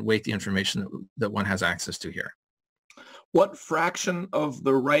and weight the information that one has access to here. What fraction of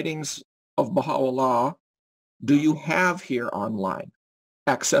the writings of Baha'u'lláh do you have here online,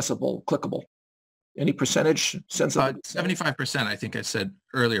 accessible, clickable? Any percentage sense of it? 75%, I think I said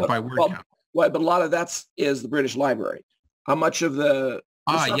earlier, by word count. Well, but a lot of that is the British Library. How much of the?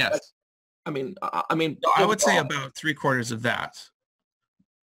 Yes. I mean, I would say about 3/4 of that.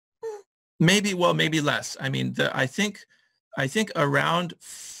 Maybe less. I mean, I think around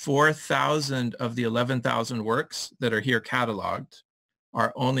 4,000 of the 11,000 works that are here cataloged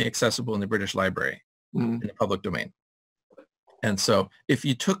are only accessible in the British Library in the public domain. And so if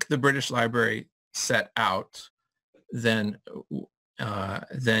you took the British Library set out, then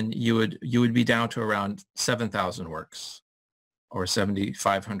you would be down to around 7,000 works or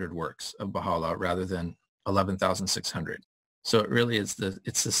 7,500 works of Baha'u'lláh rather than 11,600. So it really is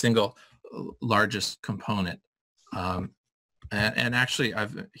it's the single largest component. And actually,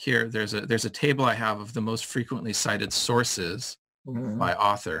 there's a table I have of the most frequently cited sources by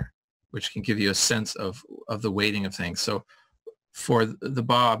author, which can give you a sense of the weighting of things. So for the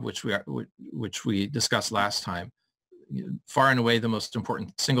Bab, which we discussed last time, far and away the most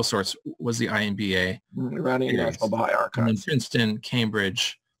important single source was the INBA, Iranian National Baha'i Archives. And Princeton,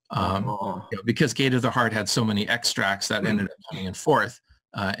 Cambridge, because Gate of the Heart had so many extracts that ended up coming in fourth,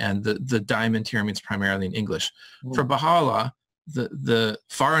 and the diamond here means primarily in English. For Baha'u'llah, the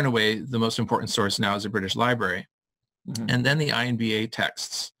far and away the most important source now is the British Library, and then the INBA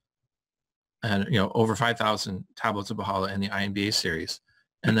texts, and over 5,000 tablets of Baha'u'llah in the INBA series,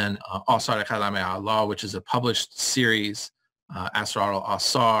 and then Asar Kalame Allah, which is a published series, Asrar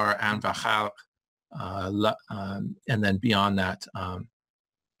al-Asar, Anfa Khalq, and then beyond that,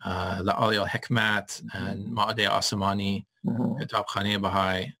 La'ali al-Hikmat and Ma'adeh Asamani, Kitab Khane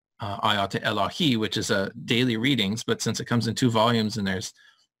Baha'i, Ayat Elahi, which is a daily readings, but since it comes in 2 volumes and there's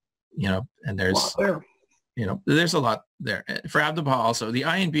a lot there. For Abdu'l Baha also, the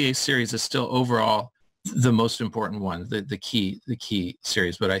INBA series is still overall the most important one, the key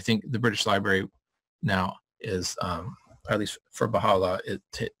series, but I think the British Library now is, at least for Baha'u'llah, it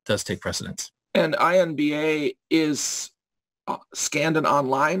does take precedence. And INBA is scanned and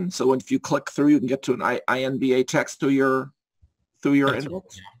online, so if you click through, you can get to an INBA text through your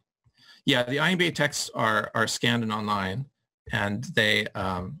index. Yeah, the INBA texts are scanned and online, and they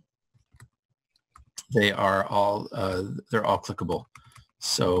are all they're all clickable.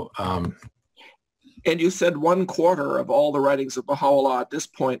 So. And you said 1/4 of all the writings of Baha'u'llah at this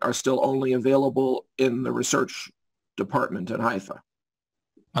point are still only available in the research department at Haifa.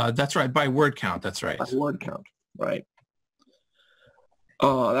 That's right, by word count. That's right. By word count, right.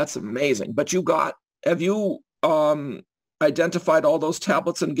 Oh, that's amazing. But have you identified all those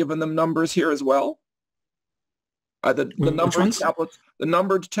tablets and given them numbers here as well? The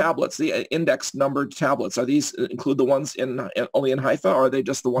numbered tablets, the index numbered tablets, are these include the ones only in Haifa, or are they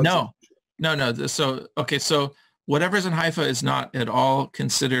just the ones? No. So whatever's in Haifa is not at all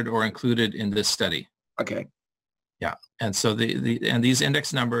considered or included in this study. Okay. Yeah, and so these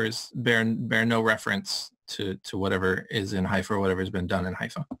index numbers bear no reference to whatever is in Haifa or whatever has been done in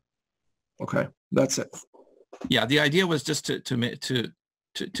Haifa. Okay, that's it. Yeah, the idea was just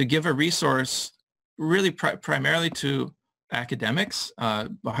to give a resource really primarily to academics,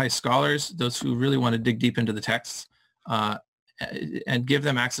 Baha'i scholars, those who really want to dig deep into the texts, and give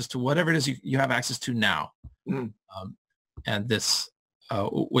them access to whatever it is you have access to now. And this,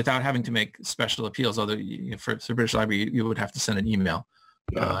 without having to make special appeals, although for the British Library, you would have to send an email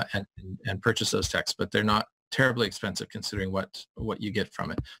and purchase those texts, but they're not terribly expensive considering what you get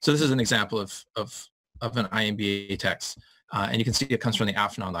from it. So this is an example of an INBA text, and you can see it comes from the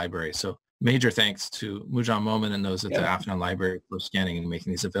Afnan Library. So major thanks to Mujan Momin and those at the Afnan Library for scanning and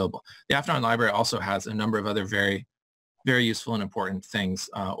making these available. The Afnan Library also has a number of other very, very useful and important things,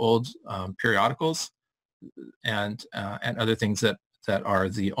 old periodicals and other things that are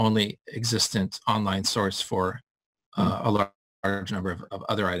the only existent online source for a large number of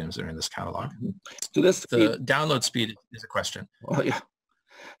other items that are in this catalog. So the download speed is a question. Well, yeah.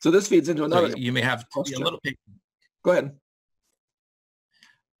 So this feeds into another. So you may have a little. Go ahead.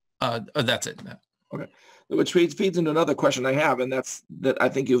 That's it. Okay. Which feeds into another question I have, and that I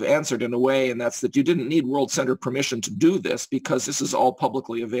think you've answered in a way, and that's that you didn't need World Center permission to do this because this is all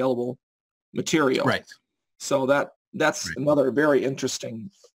publicly available material. Right. So that's right. Another very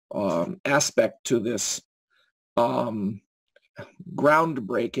interesting aspect to this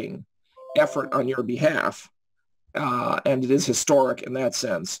groundbreaking effort on your behalf, and it is historic in that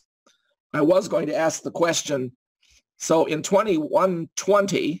sense. I was going to ask the question, so in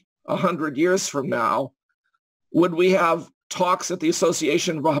 2120, 100 years from now, would we have talks at the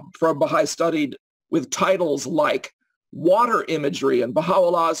Association for Baha'i Study with titles like Water Imagery and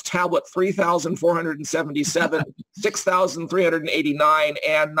Baha'u'llah's Tablet 3,477, 6,389,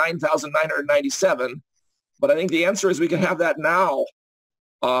 and 9,997? But I think the answer is we can have that now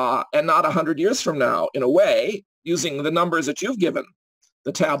and not 100 years from now, in a way, using the numbers that you've given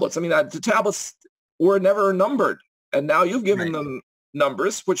the tablets. I mean, the tablets were never numbered, and now you've given them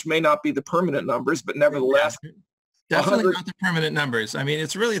numbers, which may not be the permanent numbers, but nevertheless. Definitely not the permanent numbers. I mean,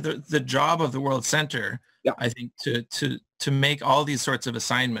 it's really the job of the World Center, I think, to make all these sorts of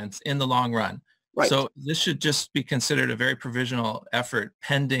assignments in the long run. Right. So this should just be considered a very provisional effort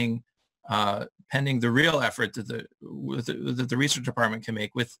pending the real effort that the research department can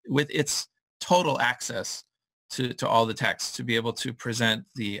make with its total access to all the texts to be able to present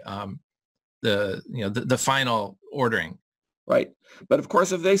the final ordering. Right. But of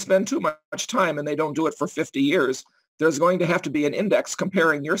course, if they spend too much time and they don't do it for 50 years, there's going to have to be an index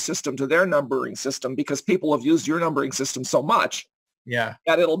comparing your system to their numbering system, because people have used your numbering system so much that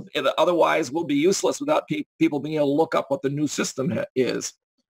it otherwise will be useless without people being able to look up what the new system is.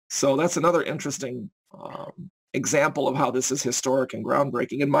 So that's another interesting example of how this is historic and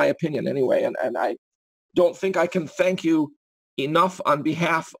groundbreaking, in my opinion anyway. And I don't think I can thank you enough on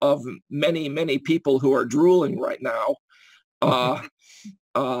behalf of many, many people who are drooling right now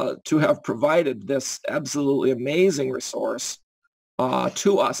to have provided this absolutely amazing resource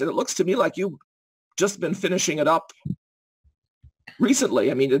to us. And it looks to me like you've just been finishing it up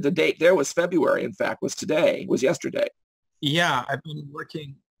recently. I mean, the date there was February, in fact, was yesterday. Yeah, I've been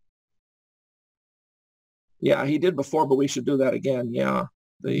working. Yeah, he did before, but we should do that again. Yeah.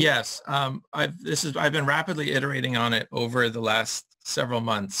 Yes, I've been rapidly iterating on it over the last several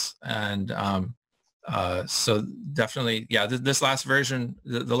months, and so definitely, yeah, this last version,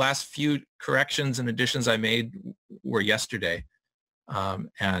 the last few corrections and additions I made were yesterday,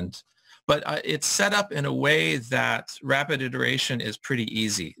 but it's set up in a way that rapid iteration is pretty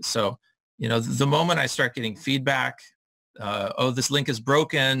easy. So, the moment I start getting feedback, oh, this link is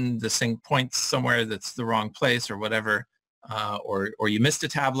broken, this thing points somewhere that's the wrong place or whatever, or you missed a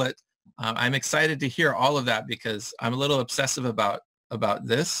tablet. I'm excited to hear all of that because I'm a little obsessive about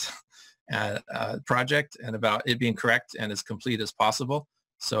this project and about it being correct and as complete as possible.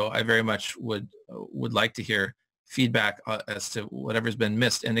 So I very much would like to hear feedback as to whatever's been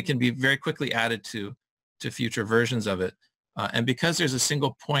missed, and it can be very quickly added to future versions of it. And because there's a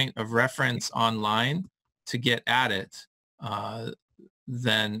single point of reference online to get at it,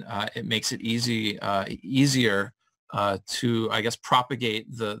 then it makes it easier to, I guess, propagate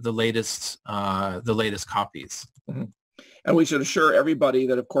the latest copies. Mm-hmm. And we should assure everybody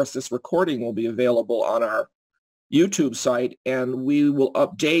that, of course, this recording will be available on our YouTube site, and we will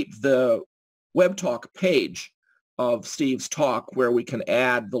update the web talk page of Steve's talk where we can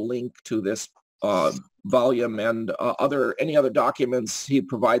add the link to this volume and any other documents he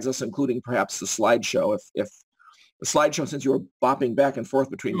provides us, including perhaps the slideshow. If the slideshow, since you were bopping back and forth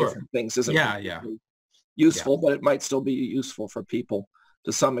between different things, isn't useful, but it might still be useful for people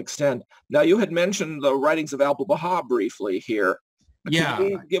to some extent. Now, you had mentioned the writings of Abdu'l-Baha briefly here. Yeah. Can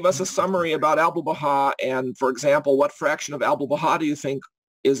you give us a summary about Abdu'l-Baha, and, for example, what fraction of Abdu'l-Baha do you think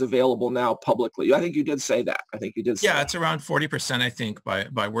is available now publicly? I think you did say that. Yeah, it's around 40%, I think,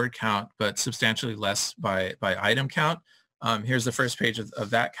 by word count, but substantially less by item count. Here's the first page of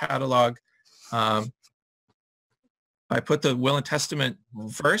that catalog. I put the Will and Testament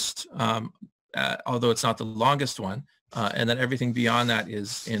first, although it's not the longest one. And then everything beyond that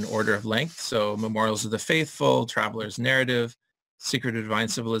is in order of length. So Memorials of the Faithful, Traveler's Narrative, Secret of Divine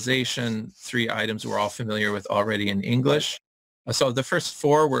Civilization, 3 items we're all familiar with already in English. So the first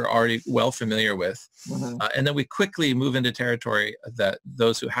 4 we're already well familiar with. Mm-hmm. And then we quickly move into territory that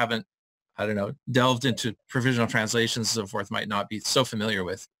those who haven't, delved into provisional translations and so forth might not be so familiar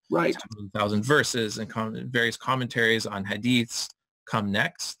with. Right. 1,000 verses and various commentaries on hadiths come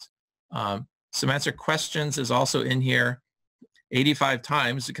next. Some Answer Questions is also in here 85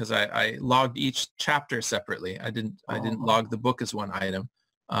 times because I logged each chapter separately. I didn't log the book as one item,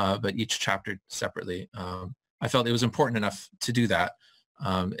 but each chapter separately. I felt it was important enough to do that.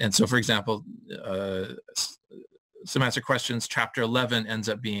 And so, for example, Some Answer Questions, chapter 11 ends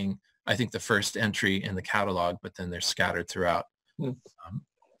up being, I think, the first entry in the catalog, but then they're scattered throughout.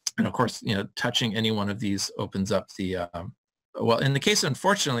 And of course, touching any one of these opens up the, well, in the case,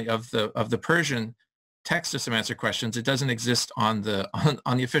 unfortunately, of the Persian text of Some Answer Questions, it doesn't exist on the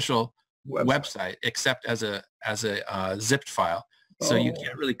official website except as a zipped file. So you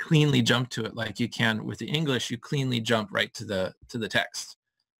can't really cleanly jump to it like you can with the English. You cleanly jump right to the text,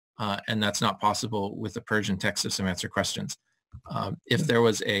 and that's not possible with the Persian text of Some Answer Questions. If there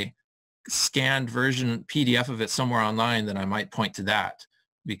was a scanned version PDF of it somewhere online, then I might point to that,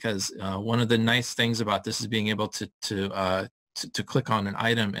 because one of the nice things about this is being able to click on an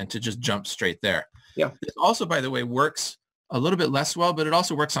item and to just jump straight there. Yeah. This also, by the way, works a little bit less well, but it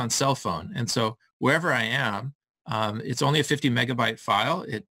also works on cell phone. And so wherever I am, it's only a 50 megabyte file.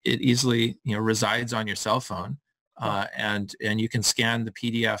 It easily resides on your cell phone, and you can scan the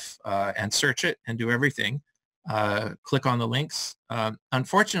PDF and search it and do everything. Click on the links.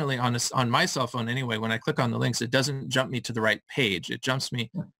 Unfortunately, on my cell phone anyway, when I click on the links, it doesn't jump me to the right page. It jumps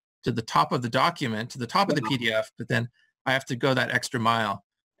me to the top of the document, to the top of the PDF, but then I have to go that extra mile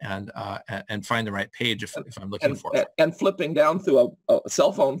and find the right page if I'm looking for it. And flipping down through a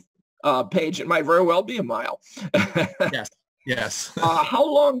cell phone page, it might very well be a mile. Yes. How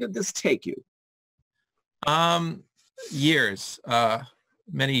long did this take you? Years,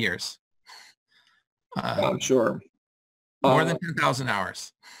 many years. I'm sure. More than 10,000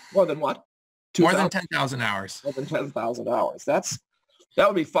 hours. More than what? More than 10,000 hours. More than 10,000 hours. That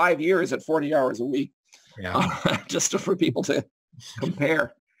would be 5 years at 40 hours a week. Yeah. Just for people to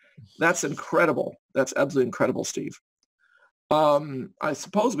compare. That's incredible. That's absolutely incredible, Steve. I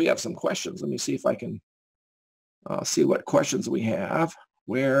suppose we have some questions. Let me see if I can see what questions we have.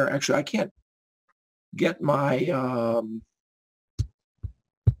 Where actually I can't get my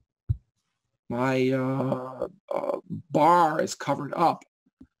bar is covered up,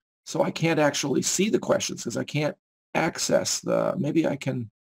 so I can't actually see the questions because I can't access the. Maybe I can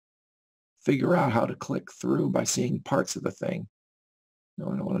figure out how to click through by seeing parts of the thing. No,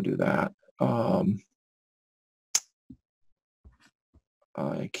 I don't want to do that.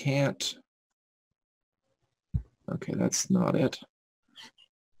 I can't. Okay, that's not it.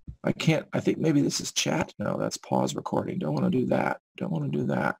 I can't. I think maybe this is chat. No, that's pause recording. Don't want to do that. Don't want to do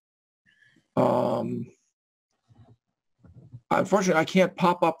that. Unfortunately, I can't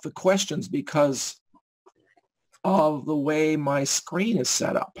pop up the questions because of the way my screen is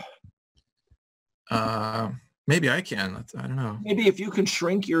set up. Maybe I can. I don't know. Maybe if you can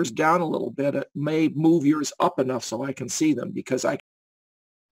shrink yours down a little bit, it may move yours up enough so I can see them, because I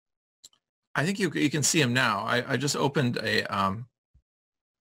think you can see them now. I just opened a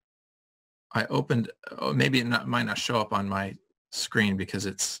maybe it might not show up on my screen because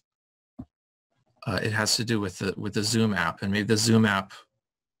it has to do with the Zoom app, and maybe the Zoom app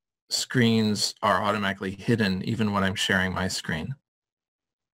screens are automatically hidden even when I'm sharing my screen.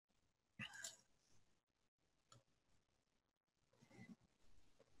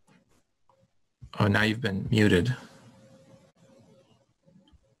 Oh, now you've been muted.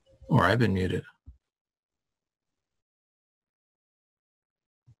 Or I've been muted.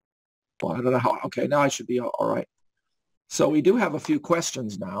 Well, I don't know how. Okay, now I should be all right. So we do have a few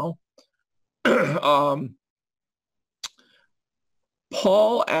questions now.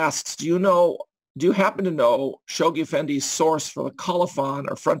 Paul asks, do you happen to know Shoghi Effendi's source for the colophon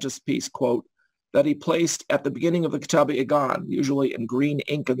or frontispiece quote that he placed at the beginning of the Kitab-i-Igan, usually in green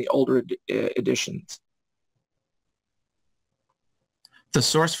ink in the older editions? The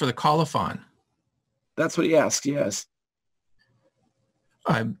source for the colophon? That's what he asked, yes.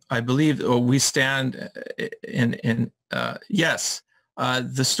 I believe we stand in yes.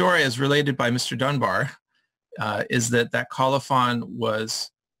 The story as related by Mr. Dunbar is that colophon was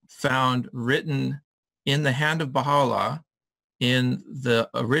found written in the hand of Baha'u'llah in the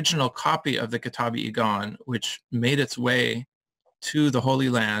original copy of the Kitab-i-Igan, which made its way to the Holy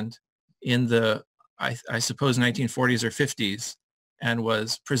Land in the, I suppose, 1940s or 50s, and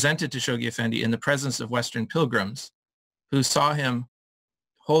was presented to Shoghi Effendi in the presence of Western pilgrims who saw him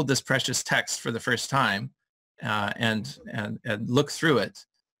hold this precious text for the first time and look through it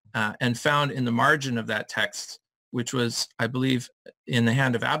and found in the margin of that text, which was, I believe, in the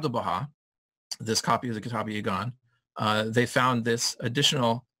hand of Abdul Baha, this copy of the Kitab-i-Igan, they found this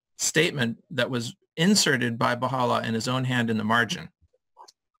additional statement that was inserted by Baha'u'llah in his own hand in the margin.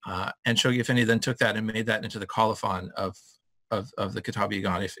 And Shoghi Effendi then took that and made that into the colophon of the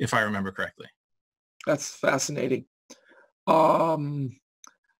Kitab-i-Igan, if I remember correctly. That's fascinating.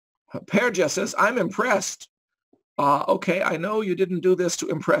 Perja says, I'm impressed. Okay, I know you didn't do this to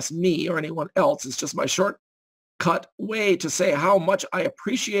impress me or anyone else. It's just my shortcut way to say how much I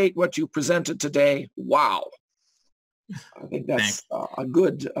appreciate what you presented today. Wow. I think that's a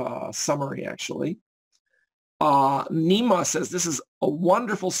good summary, actually. Nima says, this is a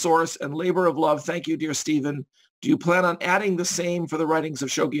wonderful source and labor of love. Thank you, dear Stephen. Do you plan on adding the same for the writings of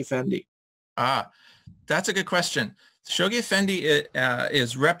Shoghi Effendi? That's a good question. Shoghi Effendi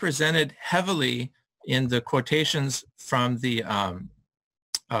is represented heavily in the quotations from the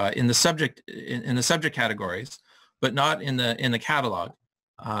in the subject categories, but not in the catalog.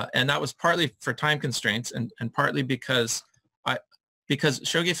 And that was partly for time constraints and partly because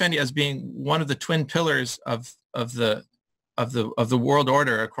Shoghi Effendi, as being one of the twin pillars of the world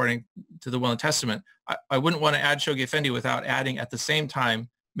order according to the Will and Testament, I wouldn't want to add Shoghi Effendi without adding at the same time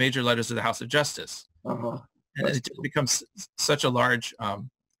major letters of the House of Justice. And it becomes such a large.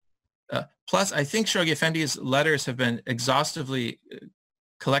 Plus, I think Shoghi Effendi's letters have been exhaustively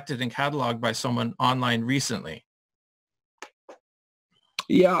collected and cataloged by someone online recently.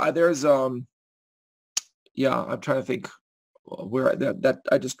 Yeah, there's I'm trying to think where that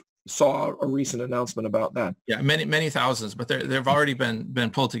I just saw a recent announcement about that. Yeah, many thousands, but they've already been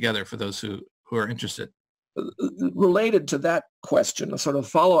pulled together for those who are interested. Related to that question, a sort of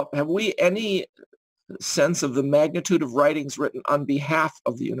follow-up, have we any sense of the magnitude of writings written on behalf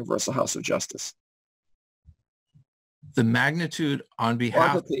of the Universal House of Justice? The magnitude on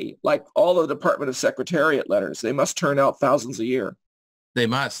behalf? Quantity, like all the Department of Secretariat letters. They must turn out thousands a year. They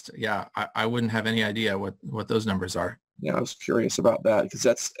must, yeah. I wouldn't have any idea what those numbers are. Yeah, I was curious about that because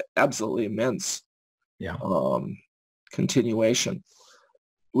that's absolutely immense. Yeah. Continuation.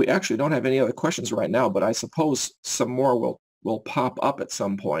 We actually don't have any other questions right now, but I suppose some more will pop up at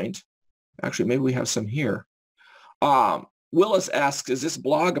some point. Actually, maybe we have some here. Willis asks, is this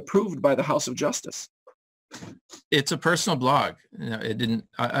blog approved by the House of Justice? It's a personal blog. It didn't.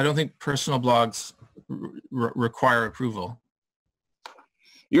 I don't think personal blogs require approval.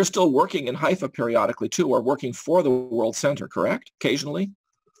 You're still working in Haifa periodically too, or working for the World Center, correct? Occasionally.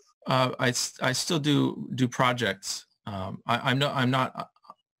 I still do projects. I'm not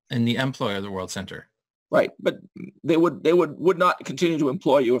in the employ of the World Center. Right, but they would not continue to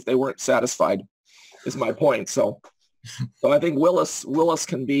employ you if they weren't satisfied, is my point. So I think Willis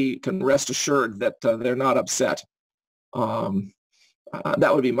can rest assured that they're not upset.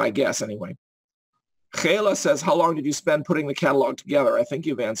 That would be my guess anyway. Kayla says, how long did you spend putting the catalog together? I think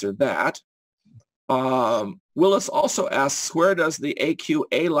you've answered that. Willis also asks, where does the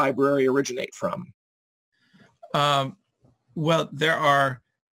AQA library originate from? Well, there's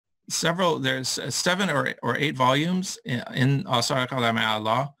 7 or 8 volumes in Writings of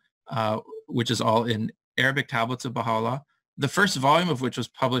Bahá'u'lláh, which is all in Arabic tablets of Baha'u'llah. The first volume of which was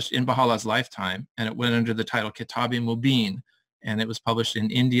published in Baha'u'llah's lifetime, and it went under the title Kitab-i Mubin, and it was published in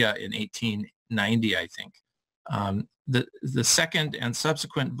India in 1890, I think. The second and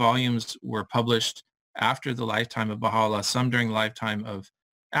subsequent volumes were published after the lifetime of Baha'u'llah, some during the lifetime of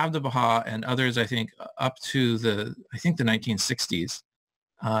Abdu'l-Baha, and others, I think, up to the 1960s.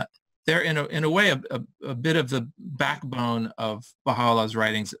 They're in a way a bit of the backbone of Baha'u'llah's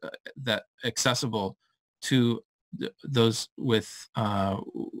writings that accessible to those with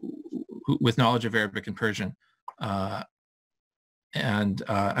knowledge of Arabic and Persian. I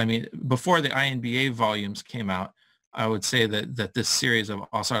mean, before the INBA volumes came out, I would say that this series of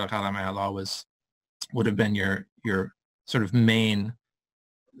Asar al-Kalam would have been your sort of main,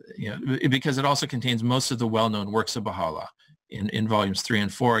 because it also contains most of the well-known works of Baha'u'llah. In volumes 3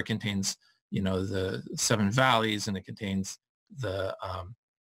 and 4, it contains, the 7 valleys, and it contains the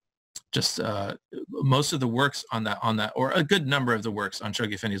most of the works on that, or a good number of the works on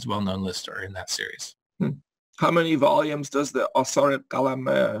Shoghi Effendi's well-known list are in that series. How many volumes does the Asar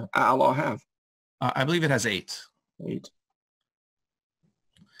al-Kalam have? I believe it has 8. 8.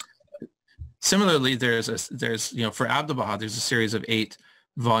 Similarly, there's for Abdu'l-Baha, there's a series of 8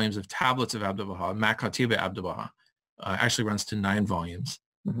 volumes of tablets of Abdu'l-Baha. Makatib Abdu'l-Baha actually runs to 9 volumes,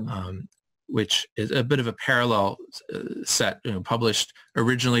 which is a bit of a parallel set, published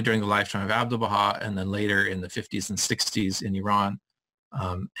originally during the lifetime of Abdu'l-Baha, and then later in the 50s and 60s in Iran.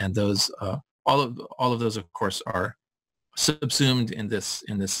 And those, all of those, of course, are subsumed in this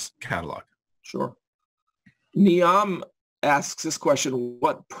catalog. Sure. Niam asks this question: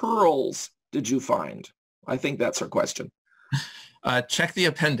 what pearls did you find? I think that's her question. Check the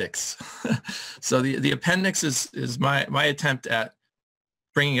appendix. So the appendix is my attempt at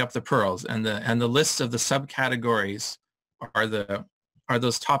bringing up the pearls, and the list of the subcategories are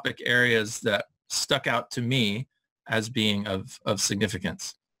those topic areas that stuck out to me as being of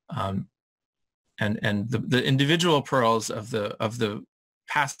significance. And the individual pearls of the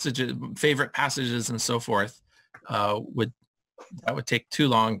passages, favorite passages, and so forth would take too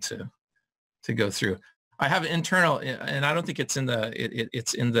long to go through. I have an internal, and I don't think it's in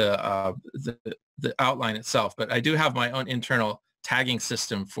the outline itself, but I do have my own internal tagging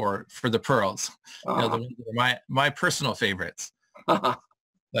system for the pearls. The ones that are my personal favorites. But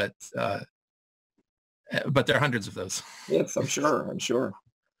there are hundreds of those. Yes, I'm sure.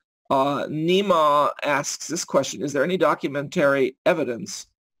 Nima asks this question: is there any documentary evidence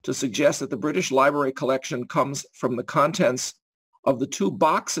to suggest that the British Library collection comes from the contents of the 2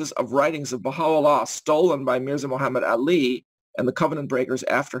 boxes of writings of Baha'u'llah stolen by Mirza Muhammad Ali and the Covenant Breakers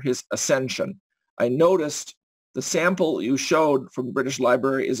after his ascension? I noticed the sample you showed from the British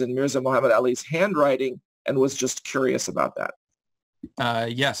Library is in Mirza Muhammad Ali's handwriting, and was just curious about that.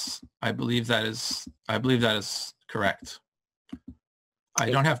 Yes, I believe that is correct.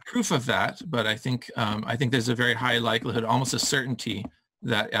 I don't have proof of that, but I think there's a very high likelihood, almost a certainty,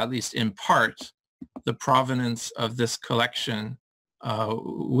 that at least in part, the provenance of this collection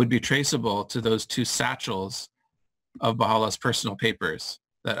would be traceable to those 2 satchels of Baha'u'llah's personal papers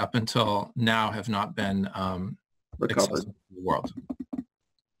that up until now have not been recovered in the world.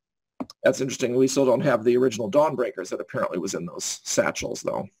 That's interesting. We still don't have the original Dawnbreakers that apparently was in those satchels,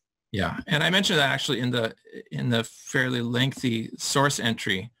 though. Yeah, and I mentioned that actually in the fairly lengthy source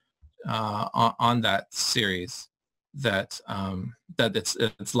entry on that series, that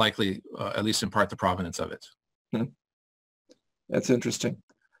it's likely, at least in part, the provenance of it. That's interesting.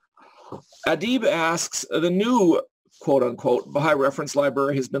 Adib asks, the new quote-unquote Baha'i Reference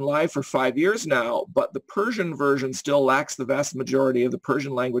Library has been live for 5 years now, but the Persian version still lacks the vast majority of the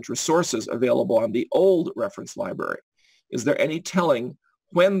Persian language resources available on the old reference library. Is there any telling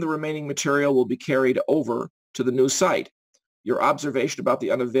when the remaining material will be carried over to the new site. Your observation about the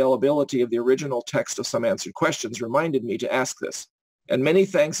unavailability of the original text of some answered questions reminded me to ask this. And many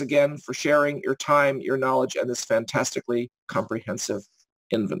thanks again for sharing your time, your knowledge, and this fantastically comprehensive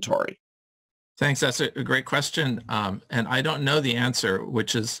inventory. Thanks. That's a great question. And I don't know the answer,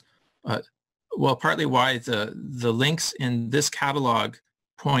 which is, well, partly why the links in this catalog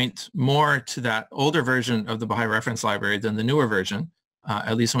point more to that older version of the Baha'i Reference Library than the newer version,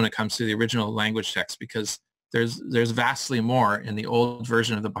 at least when it comes to the original language text, because there's vastly more in the old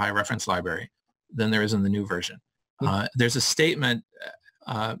version of the Baha'i Reference Library than there is in the new version. There's a statement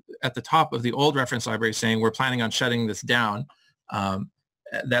at the top of the old reference library saying we're planning on shutting this down.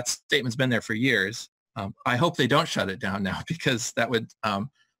 That statement's been there for years. I hope they don't shut it down now, because that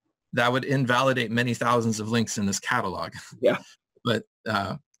would invalidate many thousands of links in this catalog. Yeah. But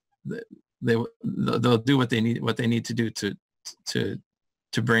they'll do what they need to do to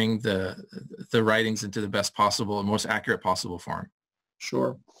bring the writings into the best possible and most accurate possible form.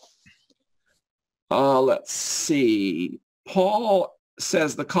 Sure. Let's see. Paul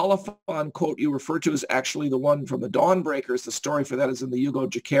says the colophon quote you refer to is actually the one from the Dawnbreakers. The story for that is in the Hugo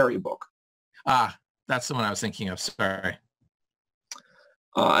Jacari book. Ah, that's the one I was thinking of. Sorry.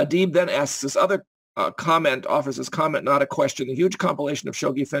 Adib then asks this other offers this comment, not a question. The huge compilation of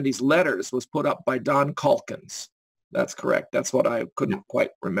Shoghi Effendi's letters was put up by Don Calkins. That's correct. That's what I couldn't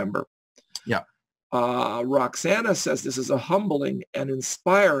quite remember. Yeah. Roxana says this is humbling and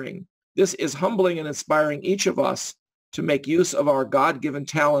inspiring. This is humbling and inspiring each of us to make use of our God-given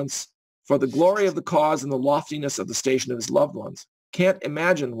talents for the glory of the cause and the loftiness of the station of his loved ones. Can't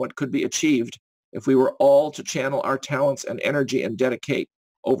imagine what could be achieved if we were all to channel our talents and energy and dedicate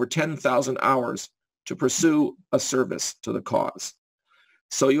over 10,000 hours to pursue a service to the cause.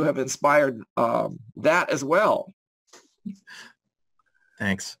 So you have inspired that as well.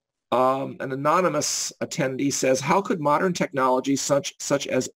 Thanks. An anonymous attendee says, how could modern technology such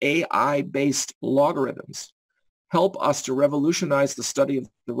as AI-based logarithms help us to revolutionize the study of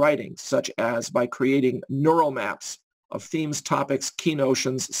the writings, such as by creating neural maps of themes, topics, key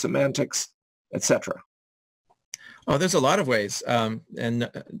notions, semantics, etc.? Oh, there's a lot of ways, and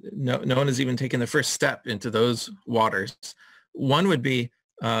no one has even taken the first step into those waters. One would be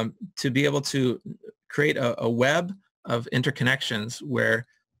to be able to create a web of interconnections where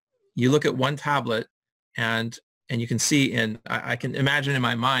you look at one tablet and you can see I can imagine in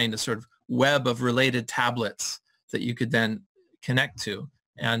my mind a sort of web of related tablets that you could then connect to.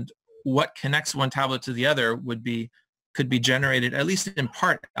 And what connects one tablet to the other could be generated, at least in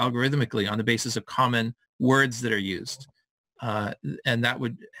part, algorithmically on the basis of common words that are used. And that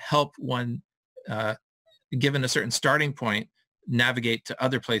would help one, given a certain starting point, navigate to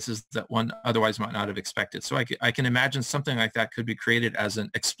other places that one otherwise might not have expected. So I can imagine something like that could be created as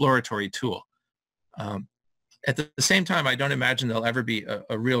an exploratory tool. At the same time, I don't imagine there'll ever be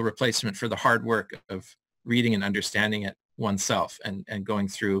a real replacement for the hard work of reading and understanding it oneself and going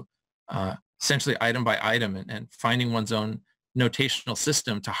through essentially item by item and finding one's own notational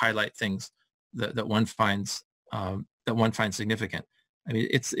system to highlight things that one finds significant. I mean,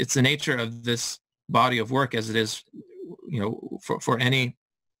 it's the nature of this body of work, as it is, for any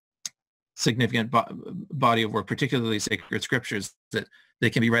significant body of work, particularly sacred scriptures, that they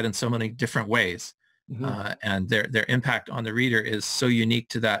can be read in so many different ways, and their impact on the reader is so unique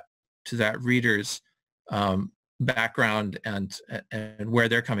to that reader's background and where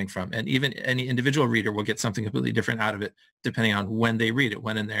they're coming from. And even any individual reader will get something completely different out of it, depending on when they read it,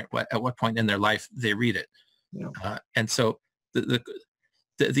 at what point in their life they read it. Yeah. And so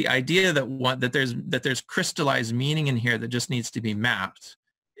the idea that there's crystallized meaning in here that just needs to be mapped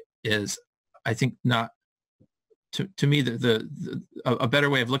is, I think, not, to me, a better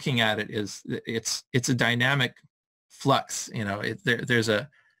way of looking at it is it's a dynamic flux.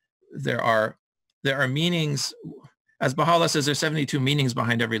 There are meanings, as Baha'u'llah says, there's 72 meanings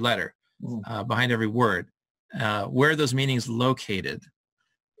behind every letter, behind every word. Where are those meanings located?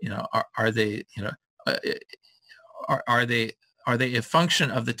 Are they a function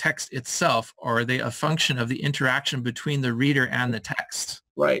of the text itself, or are they a function of the interaction between the reader and the text?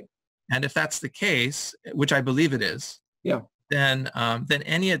 Right. And if that's the case, which I believe it is, yeah, then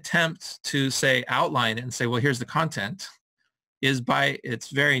any attempt to say outline it and say, well, here's the content, is by its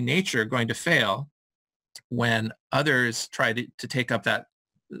very nature going to fail when others try to take up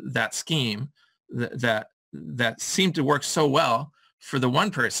that scheme that seemed to work so well for the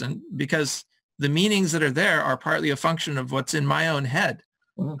one person, because the meanings that are there are partly a function of what's in my own head.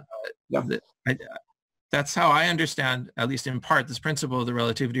 Yeah. That's how I understand, at least in part, this principle of the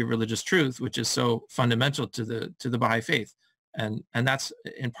relativity of religious truth, which is so fundamental to the Baha'i faith. And that's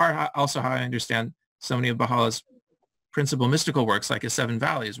in part also how I understand so many of Baha'u'llah's principal mystical works, like his Seven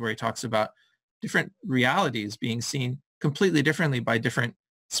Valleys, where he talks about different realities being seen completely differently by different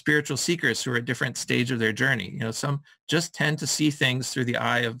spiritual seekers who are at different stage of their journey. Some just tend to see things through the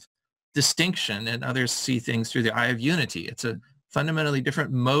eye of distinction, and others see things through the eye of unity. It's a fundamentally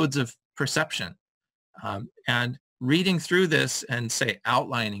different modes of perception. And reading through this and, say,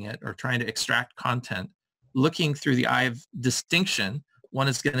 outlining it or trying to extract content, looking through the eye of distinction, one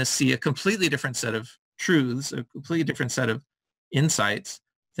is going to see a completely different set of truths, a completely different set of insights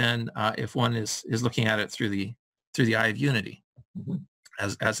than if one is looking at it through the eye of unity,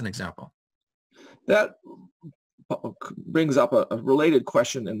 as an example. That brings up a related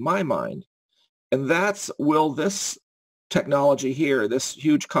question in my mind, and that's, will this technology here, this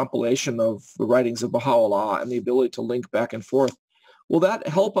huge compilation of the writings of Baha'u'llah and the ability to link back and forth, will that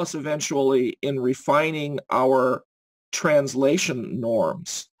help us eventually in refining our translation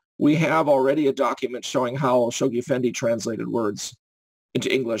norms? We have already a document showing how Shoghi Effendi translated words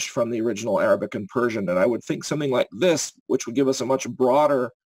into English from the original Arabic and Persian, and I would think something like this, which would give us a much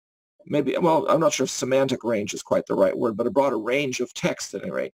broader, maybe, well, I'm not sure if semantic range is quite the right word, but a broader range of text at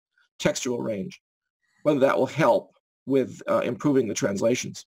any rate, textual range, whether that will help with improving the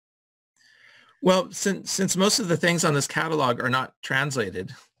translations. Well, since most of the things on this catalog are not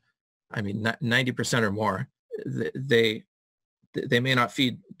translated, I mean, 90% or more, they may not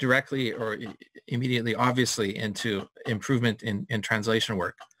feed directly or immediately, obviously, into improvement in translation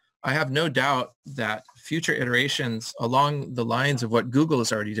work. I have no doubt that future iterations along the lines of what Google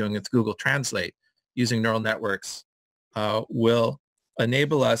is already doing with Google Translate using neural networks will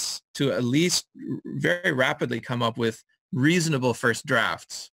enable us to at least very rapidly come up with reasonable first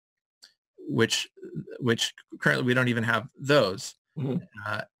drafts, which currently we don't even have those.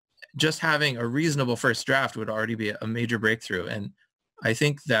 Just having a reasonable first draft would already be a major breakthrough. And I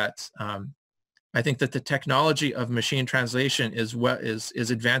think that the technology of machine translation is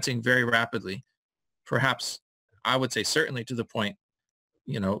advancing very rapidly. Perhaps I would say certainly to the point,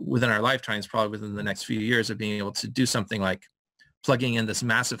 within our lifetimes, probably within the next few years, of being able to do something like plugging in this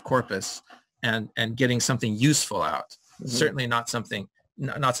massive corpus and getting something useful out. Certainly not something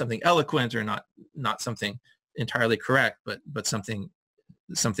eloquent or not something entirely correct, but something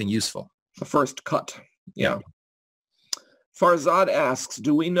useful. The first cut. Yeah. Farzad asks,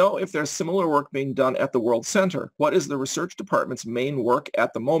 do we know if there's similar work being done at the World Center? What is the research department's main work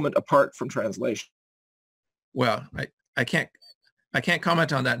at the moment apart from translation? Well, I can't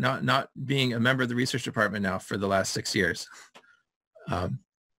comment on that, not being a member of the research department now for the last 6 years.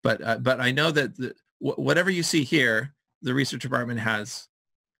 But I know that whatever you see here, the research department has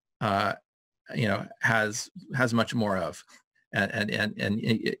much more of,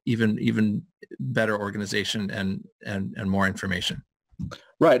 and even better organization and more information.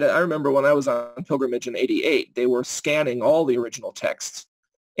 Right. I remember when I was on pilgrimage in '88, they were scanning all the original texts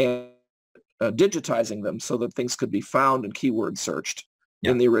and digitizing them so that things could be found and keyword searched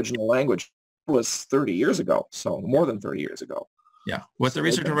in the original language. It was 30 years ago, so more than 30 years ago. Yeah. What the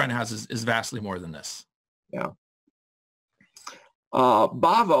research department has is vastly more than this. Yeah.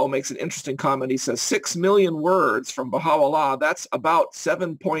 Bavo makes an interesting comment. He says 6 million words from Baha'u'llah. That's about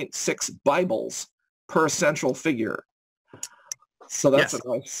 7.6 Bibles per central figure. So that's a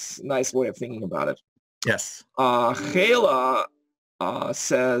nice way of thinking about it. Yes. Khayla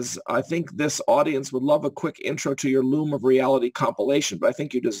says, I think this audience would love a quick intro to your Loom of Reality compilation, but I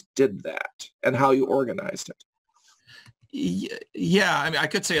think you just did that and how you organized it. Yeah, I mean, I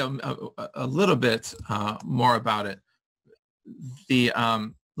could say a little bit more about it. The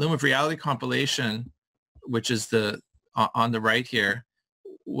Loom of Reality compilation, which is on the right here,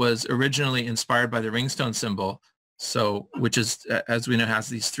 was originally inspired by the ringstone symbol. So, which is, as we know, has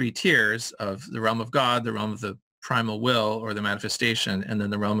these 3 tiers of the realm of God, the realm of the primal will or the manifestation, and then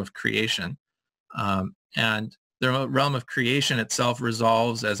the realm of creation. And the realm of creation itself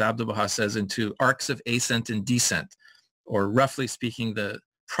resolves, as Abdu'l-Baha says, into arcs of ascent and descent, or roughly speaking, the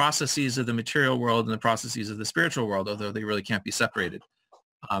processes of the material world and the processes of the spiritual world, although they really can't be separated.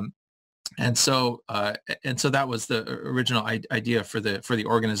 And so that was the original idea for the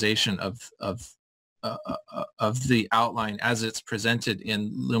organization of the outline as it's presented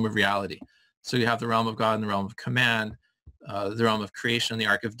in Loom of Reality. So you have the realm of God and the realm of command, the realm of creation, the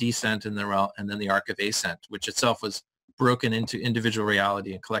arc of descent, and then the arc of ascent, which itself was broken into individual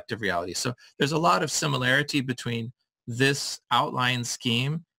reality and collective reality. So there's a lot of similarity between this outline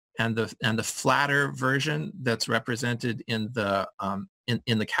scheme and the flatter version that's represented in the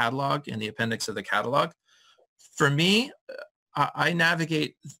catalog, in the appendix of the catalog. For me, I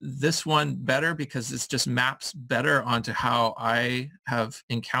navigate this one better because this just maps better onto how I have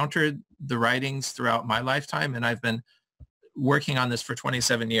encountered the writings throughout my lifetime, and I've been working on this for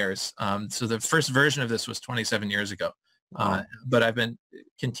 27 years. So the first version of this was 27 years ago, but I've been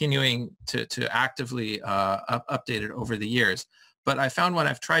continuing to actively update it over the years. But I found when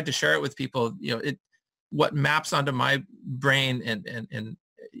I've tried to share it with people, what maps onto my brain and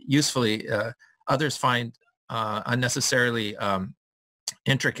usefully, others find unnecessarily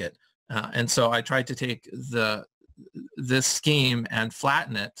intricate. And so I tried to take this scheme and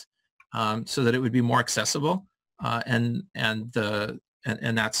flatten it so that it would be more accessible. And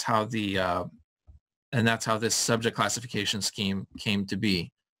that's how this subject classification scheme came to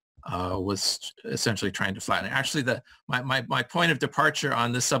be, was essentially trying to flatten it. Actually, my point of departure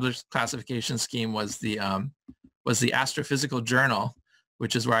on this subject classification scheme was the Astrophysical Journal,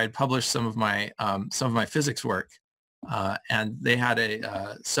 which is where I published some of my physics work, and they had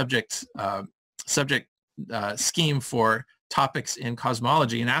a subject scheme for topics in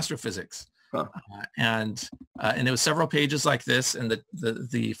cosmology and astrophysics. Huh. And it was several pages like this, and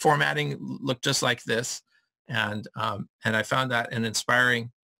the formatting looked just like this, and I found that an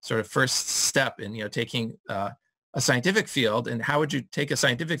inspiring sort of first step in taking a scientific field, and how would you take a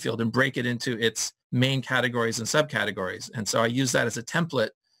scientific field and break it into its main categories and subcategories. And so I used that as a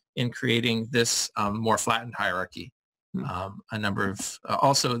template in creating this more flattened hierarchy.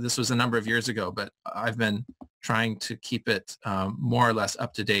 Also, this was a number of years ago, but I've been trying to keep it more or less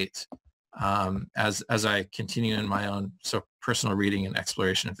up to date as I continue in my own personal reading and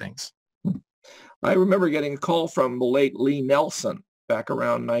exploration of things. I remember getting a call from the late Lee Nelson back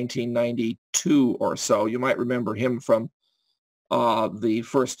around 1992 or so. You might remember him from the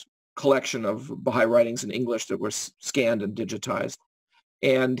first collection of Baha'i writings in English that were scanned and digitized.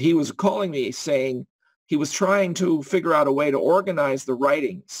 And he was calling me saying he was trying to figure out a way to organize the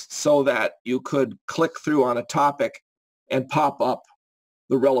writings so that you could click through on a topic and pop up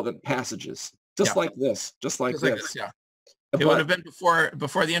the relevant passages, just like this. Yeah. It would have been before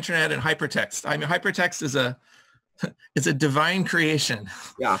the internet and hypertext. I mean, hypertext is a divine creation.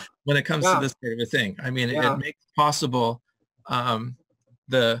 When it comes to this sort of a thing. I mean, it makes possible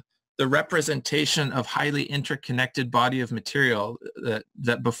the representation of highly interconnected body of material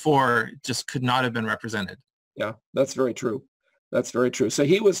that before just could not have been represented. Yeah, that's very true. That's very true. So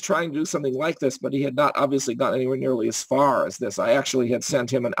he was trying to do something like this, but he had not obviously gone anywhere nearly as far as this. I actually had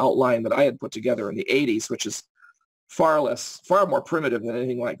sent him an outline that I had put together in the 80s, which is far more primitive than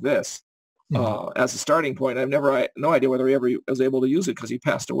anything like this. As a starting point. I had no idea whether he ever was able to use it because he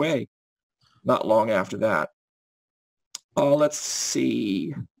passed away not long after that. Let's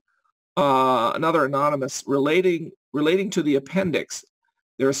see. Another anonymous relating to the appendix.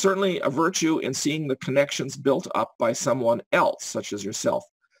 There is certainly a virtue in seeing the connections built up by someone else, such as yourself.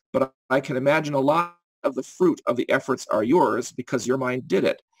 But I can imagine a lot of the fruit of the efforts are yours because your mind did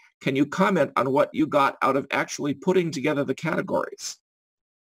it. Can you comment on what you got out of actually putting together the categories?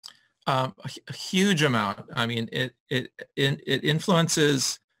 A huge amount. I mean, it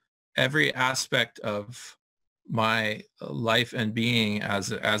influences every aspect of my life and being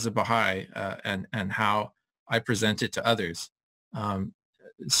as a Baha'i, and how I present it to others.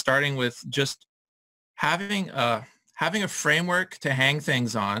 Starting with just having a framework to hang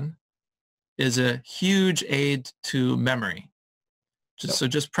things on is a huge aid to memory. So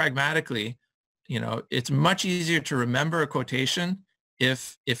just pragmatically, it's much easier to remember a quotation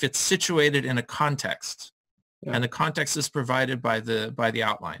if it's situated in a context, and the context is provided by the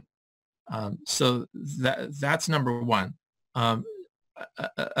outline. So that's number one.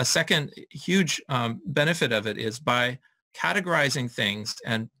 A second huge benefit of it is by categorizing things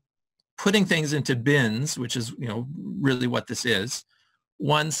and putting things into bins, which is really what this is.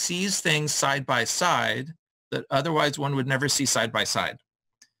 One sees things side by side that otherwise one would never see side by side.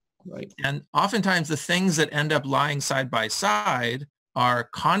 Right. And oftentimes the things that end up lying side by side are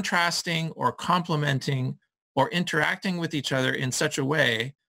contrasting or complementing or interacting with each other in such a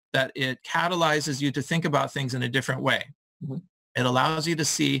way that it catalyzes you to think about things in a different way. Mm-hmm. It allows you to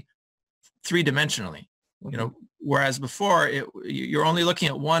see three-dimensionally, mm-hmm. Whereas before you're only looking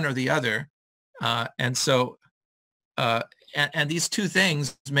at one or the other. And so, and these two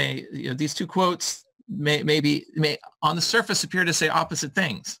things these two quotes may on the surface appear to say opposite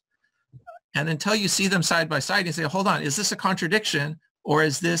things. And until you see them side by side, you say, hold on, is this a contradiction, or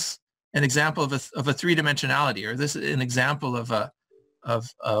is this an example of a three-dimensionality, or this an example of the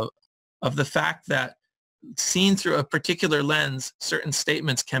fact that seen through a particular lens, certain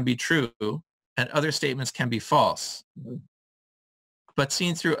statements can be true and other statements can be false. Mm-hmm. But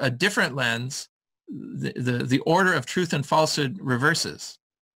seen through a different lens, the order of truth and falsehood reverses.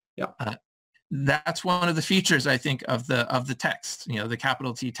 Yeah. That's one of the features, I think, of the text, the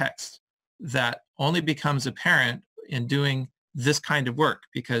capital T text, that only becomes apparent in doing this kind of work,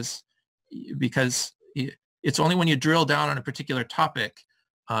 because it's only when you drill down on a particular topic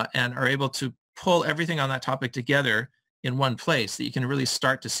and are able to pull everything on that topic together in one place that you can really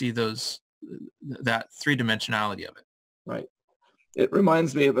start to see that three-dimensionality of it. Right. It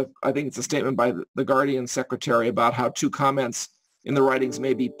reminds me of, I think it's a statement by the Guardian secretary about how two comments in the writings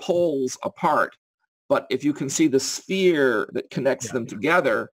may be poles apart, but if you can see the sphere that connects them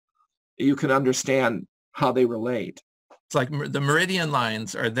together, you can understand how they relate. It's like the meridian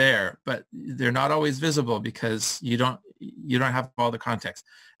lines are there, but they're not always visible because you don't have all the context.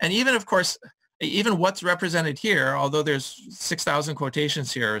 And even, of course, even what's represented here, although there's 6,000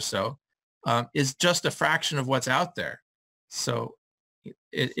 quotations here or so, is just a fraction of what's out there. So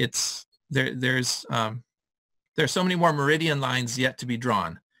there's so many more meridian lines yet to be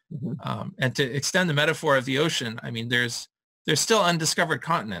drawn. Mm-hmm. And to extend the metaphor of the ocean, I mean, there's still undiscovered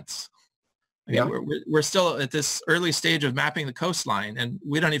continents. I mean, we're still at this early stage of mapping the coastline, and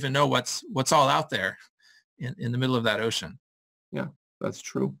we don't even know what's all out there in the middle of that ocean. Yeah, that's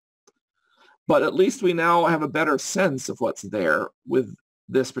true. But at least we now have a better sense of what's there with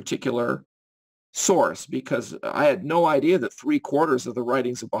this particular source, because I had no idea that 3/4 of the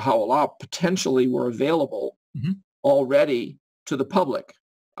writings of Baha'u'llah potentially were available already to the public.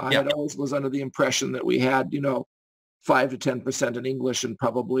 I had always was under the impression that we had, 5 to 10% in English and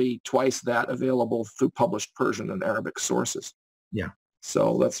probably twice that available through published Persian and Arabic sources. Yeah.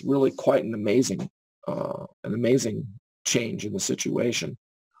 So that's really quite an amazing change in the situation.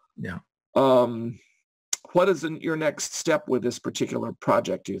 Yeah. What is your next step with this particular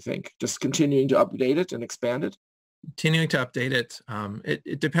project, do you think? Just continuing to update it and expand it? Continuing to update it.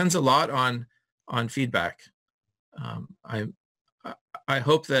 It depends a lot on feedback. I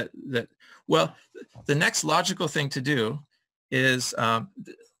hope that well, the next logical thing to do is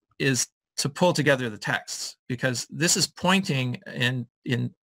to pull together the texts, because this is pointing in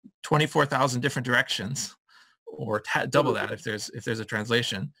 24,000 different directions, or double that if there's a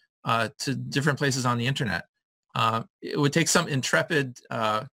translation, to different places on the internet. It would take some intrepid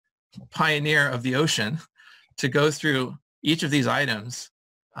pioneer of the ocean to go through each of these items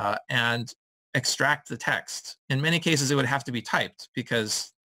and extract the text. In many cases, it would have to be typed,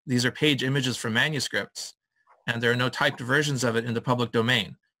 because these are page images from manuscripts, and there are no typed versions of it in the public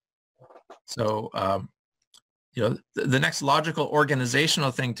domain. So, the next logical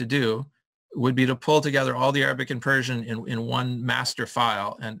organizational thing to do would be to pull together all the Arabic and Persian in one master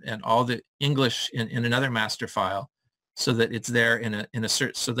file, and all the English in another master file, so that it's there in a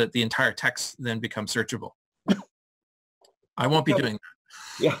search, so that the entire text then becomes searchable. I won't be doing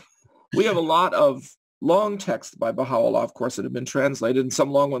that. Yeah. We have a lot of long texts by Baha'u'llah, of course, that have been translated, and some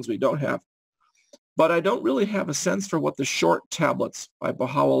long ones we don't have. But I don't really have a sense for what the short tablets by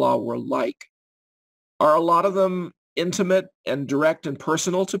Baha'u'llah were like. Are a lot of them intimate and direct and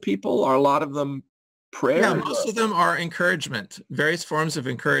personal to people? Are a lot of them prayers? Yeah, most of them are encouragement, various forms of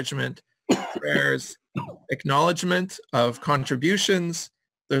encouragement, prayers, acknowledgement of contributions.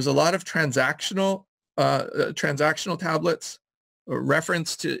 There's a lot of transactional tablets,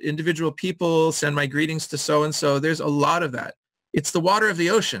 reference to individual people, send my greetings to so-and-so. There's a lot of that. It's the water of the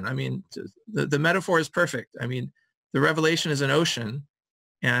ocean. I mean, the metaphor is perfect. I mean, the revelation is an ocean,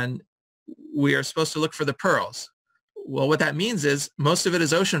 and we are supposed to look for the pearls. Well, what that means is most of it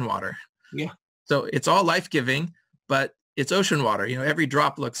is ocean water. Yeah. So it's all life-giving, but it's ocean water. Every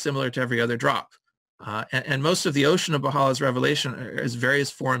drop looks similar to every other drop. And most of the ocean of Baha'u'llah's revelation is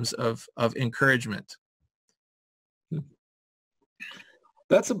various forms of encouragement.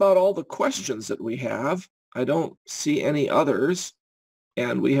 That's about all the questions that we have. I don't see any others,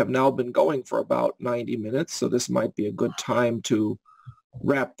 and we have now been going for about 90 minutes, so this might be a good time to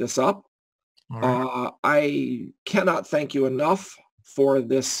wrap this up. Right. I cannot thank you enough for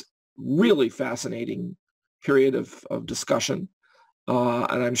this really fascinating period of discussion,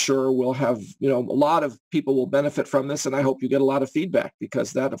 and I'm sure we'll have, a lot of people will benefit from this, and I hope you get a lot of feedback,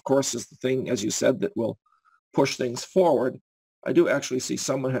 because that, of course, is the thing, as you said, that will push things forward. I do actually see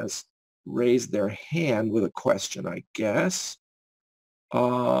someone has raised their hand with a question, I guess.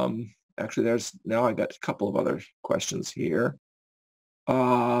 Actually, now I got a couple of other questions here.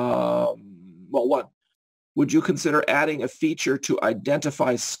 Well, one, would you consider adding a feature to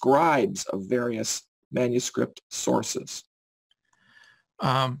identify scribes of various manuscript sources?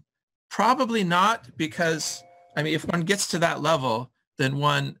 Probably not, because, I mean, if one gets to that level, then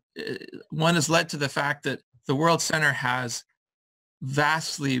one is led to the fact that the World Center has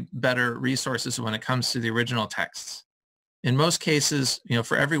vastly better resources when it comes to the original texts. In most cases,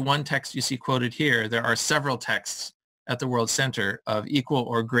 for every one text you see quoted here, there are several texts at the World Center of equal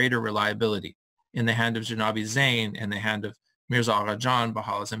or greater reliability in the hand of Janabi Zain, in the hand of Mirza Agha Jan,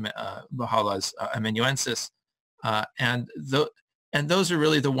 Baha'u'llah's amanuensis, and those are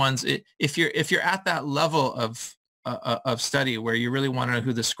really the ones. If you're at that level of study where you really want to know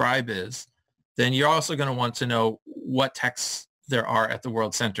who the scribe is, then you're also going to want to know what texts there are at the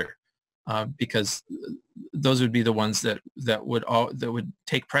World Center, because those would be the ones that would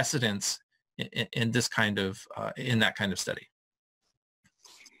take precedence in this kind of in that kind of study.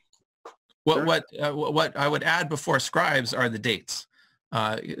 What I would add before scribes are the dates,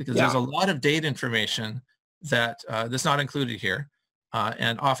 because there's a lot of date information that's not included here,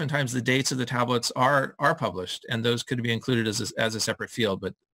 and oftentimes the dates of the tablets are published, and those could be included as a separate field.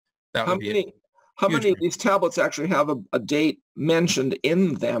 But that would be how many of these tablets actually have a date mentioned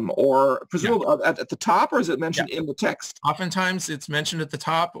in them, or presumably at the top, or is it mentioned in the text? Oftentimes it's mentioned at the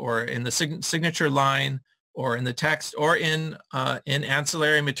top, or in the signature line, or in the text, or in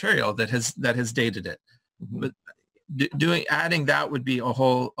ancillary material that has dated it. Mm-hmm. But adding that would be a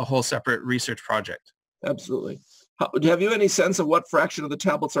whole separate research project. Absolutely. Have you any sense of what fraction of the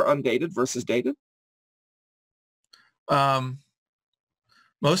tablets are undated versus dated? Most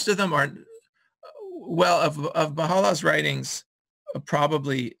of them are. Well, of Baha'u'llah's writings,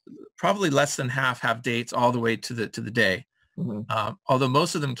 probably less than half have dates all the way to the day. Mm-hmm. Although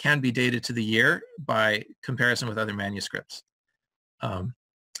most of them can be dated to the year by comparison with other manuscripts.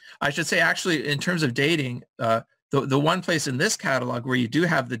 I should say, actually, in terms of dating, the one place in this catalog where you do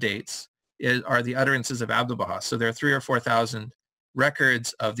have the dates are the utterances of Abdu'l-Baha. So there are 3,000 or 4,000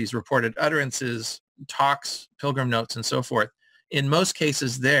 records of these reported utterances, talks, pilgrim notes, and so forth. In most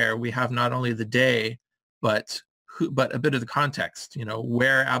cases there, we have not only the day, but a bit of the context,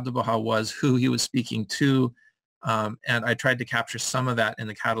 where Abdu'l-Baha was, who he was speaking to, and I tried to capture some of that in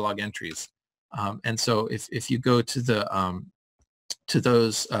the catalog entries. And so if you go to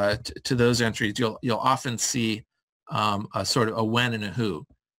those entries, you'll often see a sort of a when and a who.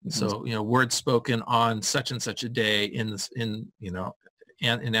 Mm-hmm. So words spoken on such and such a day in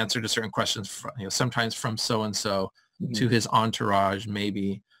answer to certain questions, sometimes from so and so. Mm-hmm. To his entourage,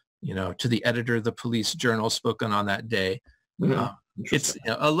 maybe, to the editor of the police journal spoken on that day. Mm-hmm. It's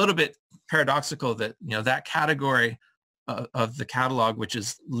a little bit paradoxical that, that category of the catalog, which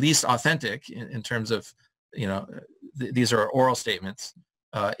is least authentic in terms of, these are oral statements,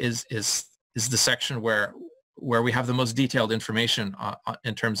 is the section where we have the most detailed information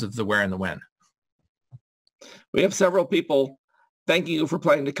in terms of the where and the when. We have several people thanking you for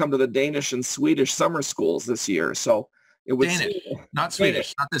planning to come to the Danish and Swedish summer schools this year. So it was Danish, not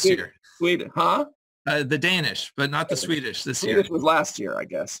Swedish, not this year. Sweden, huh? The Danish, but not the Swedish this year. Swedish was last year, I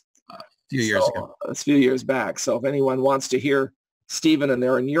guess. A few years ago. A few years back. So if anyone wants to hear Stephen and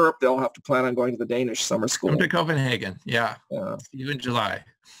they're in Europe, they'll have to plan on going to the Danish summer school. Come to Copenhagen. Yeah. See you in July.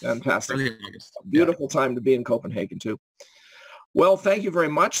 Fantastic. Early August. Beautiful time to be in Copenhagen too. Well, thank you very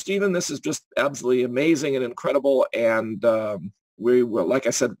much, Stephen. This is just absolutely amazing and incredible. And we will, like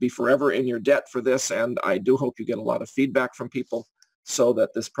I said, be forever in your debt for this. And I do hope you get a lot of feedback from people so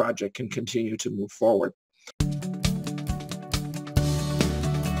that this project can continue to move forward.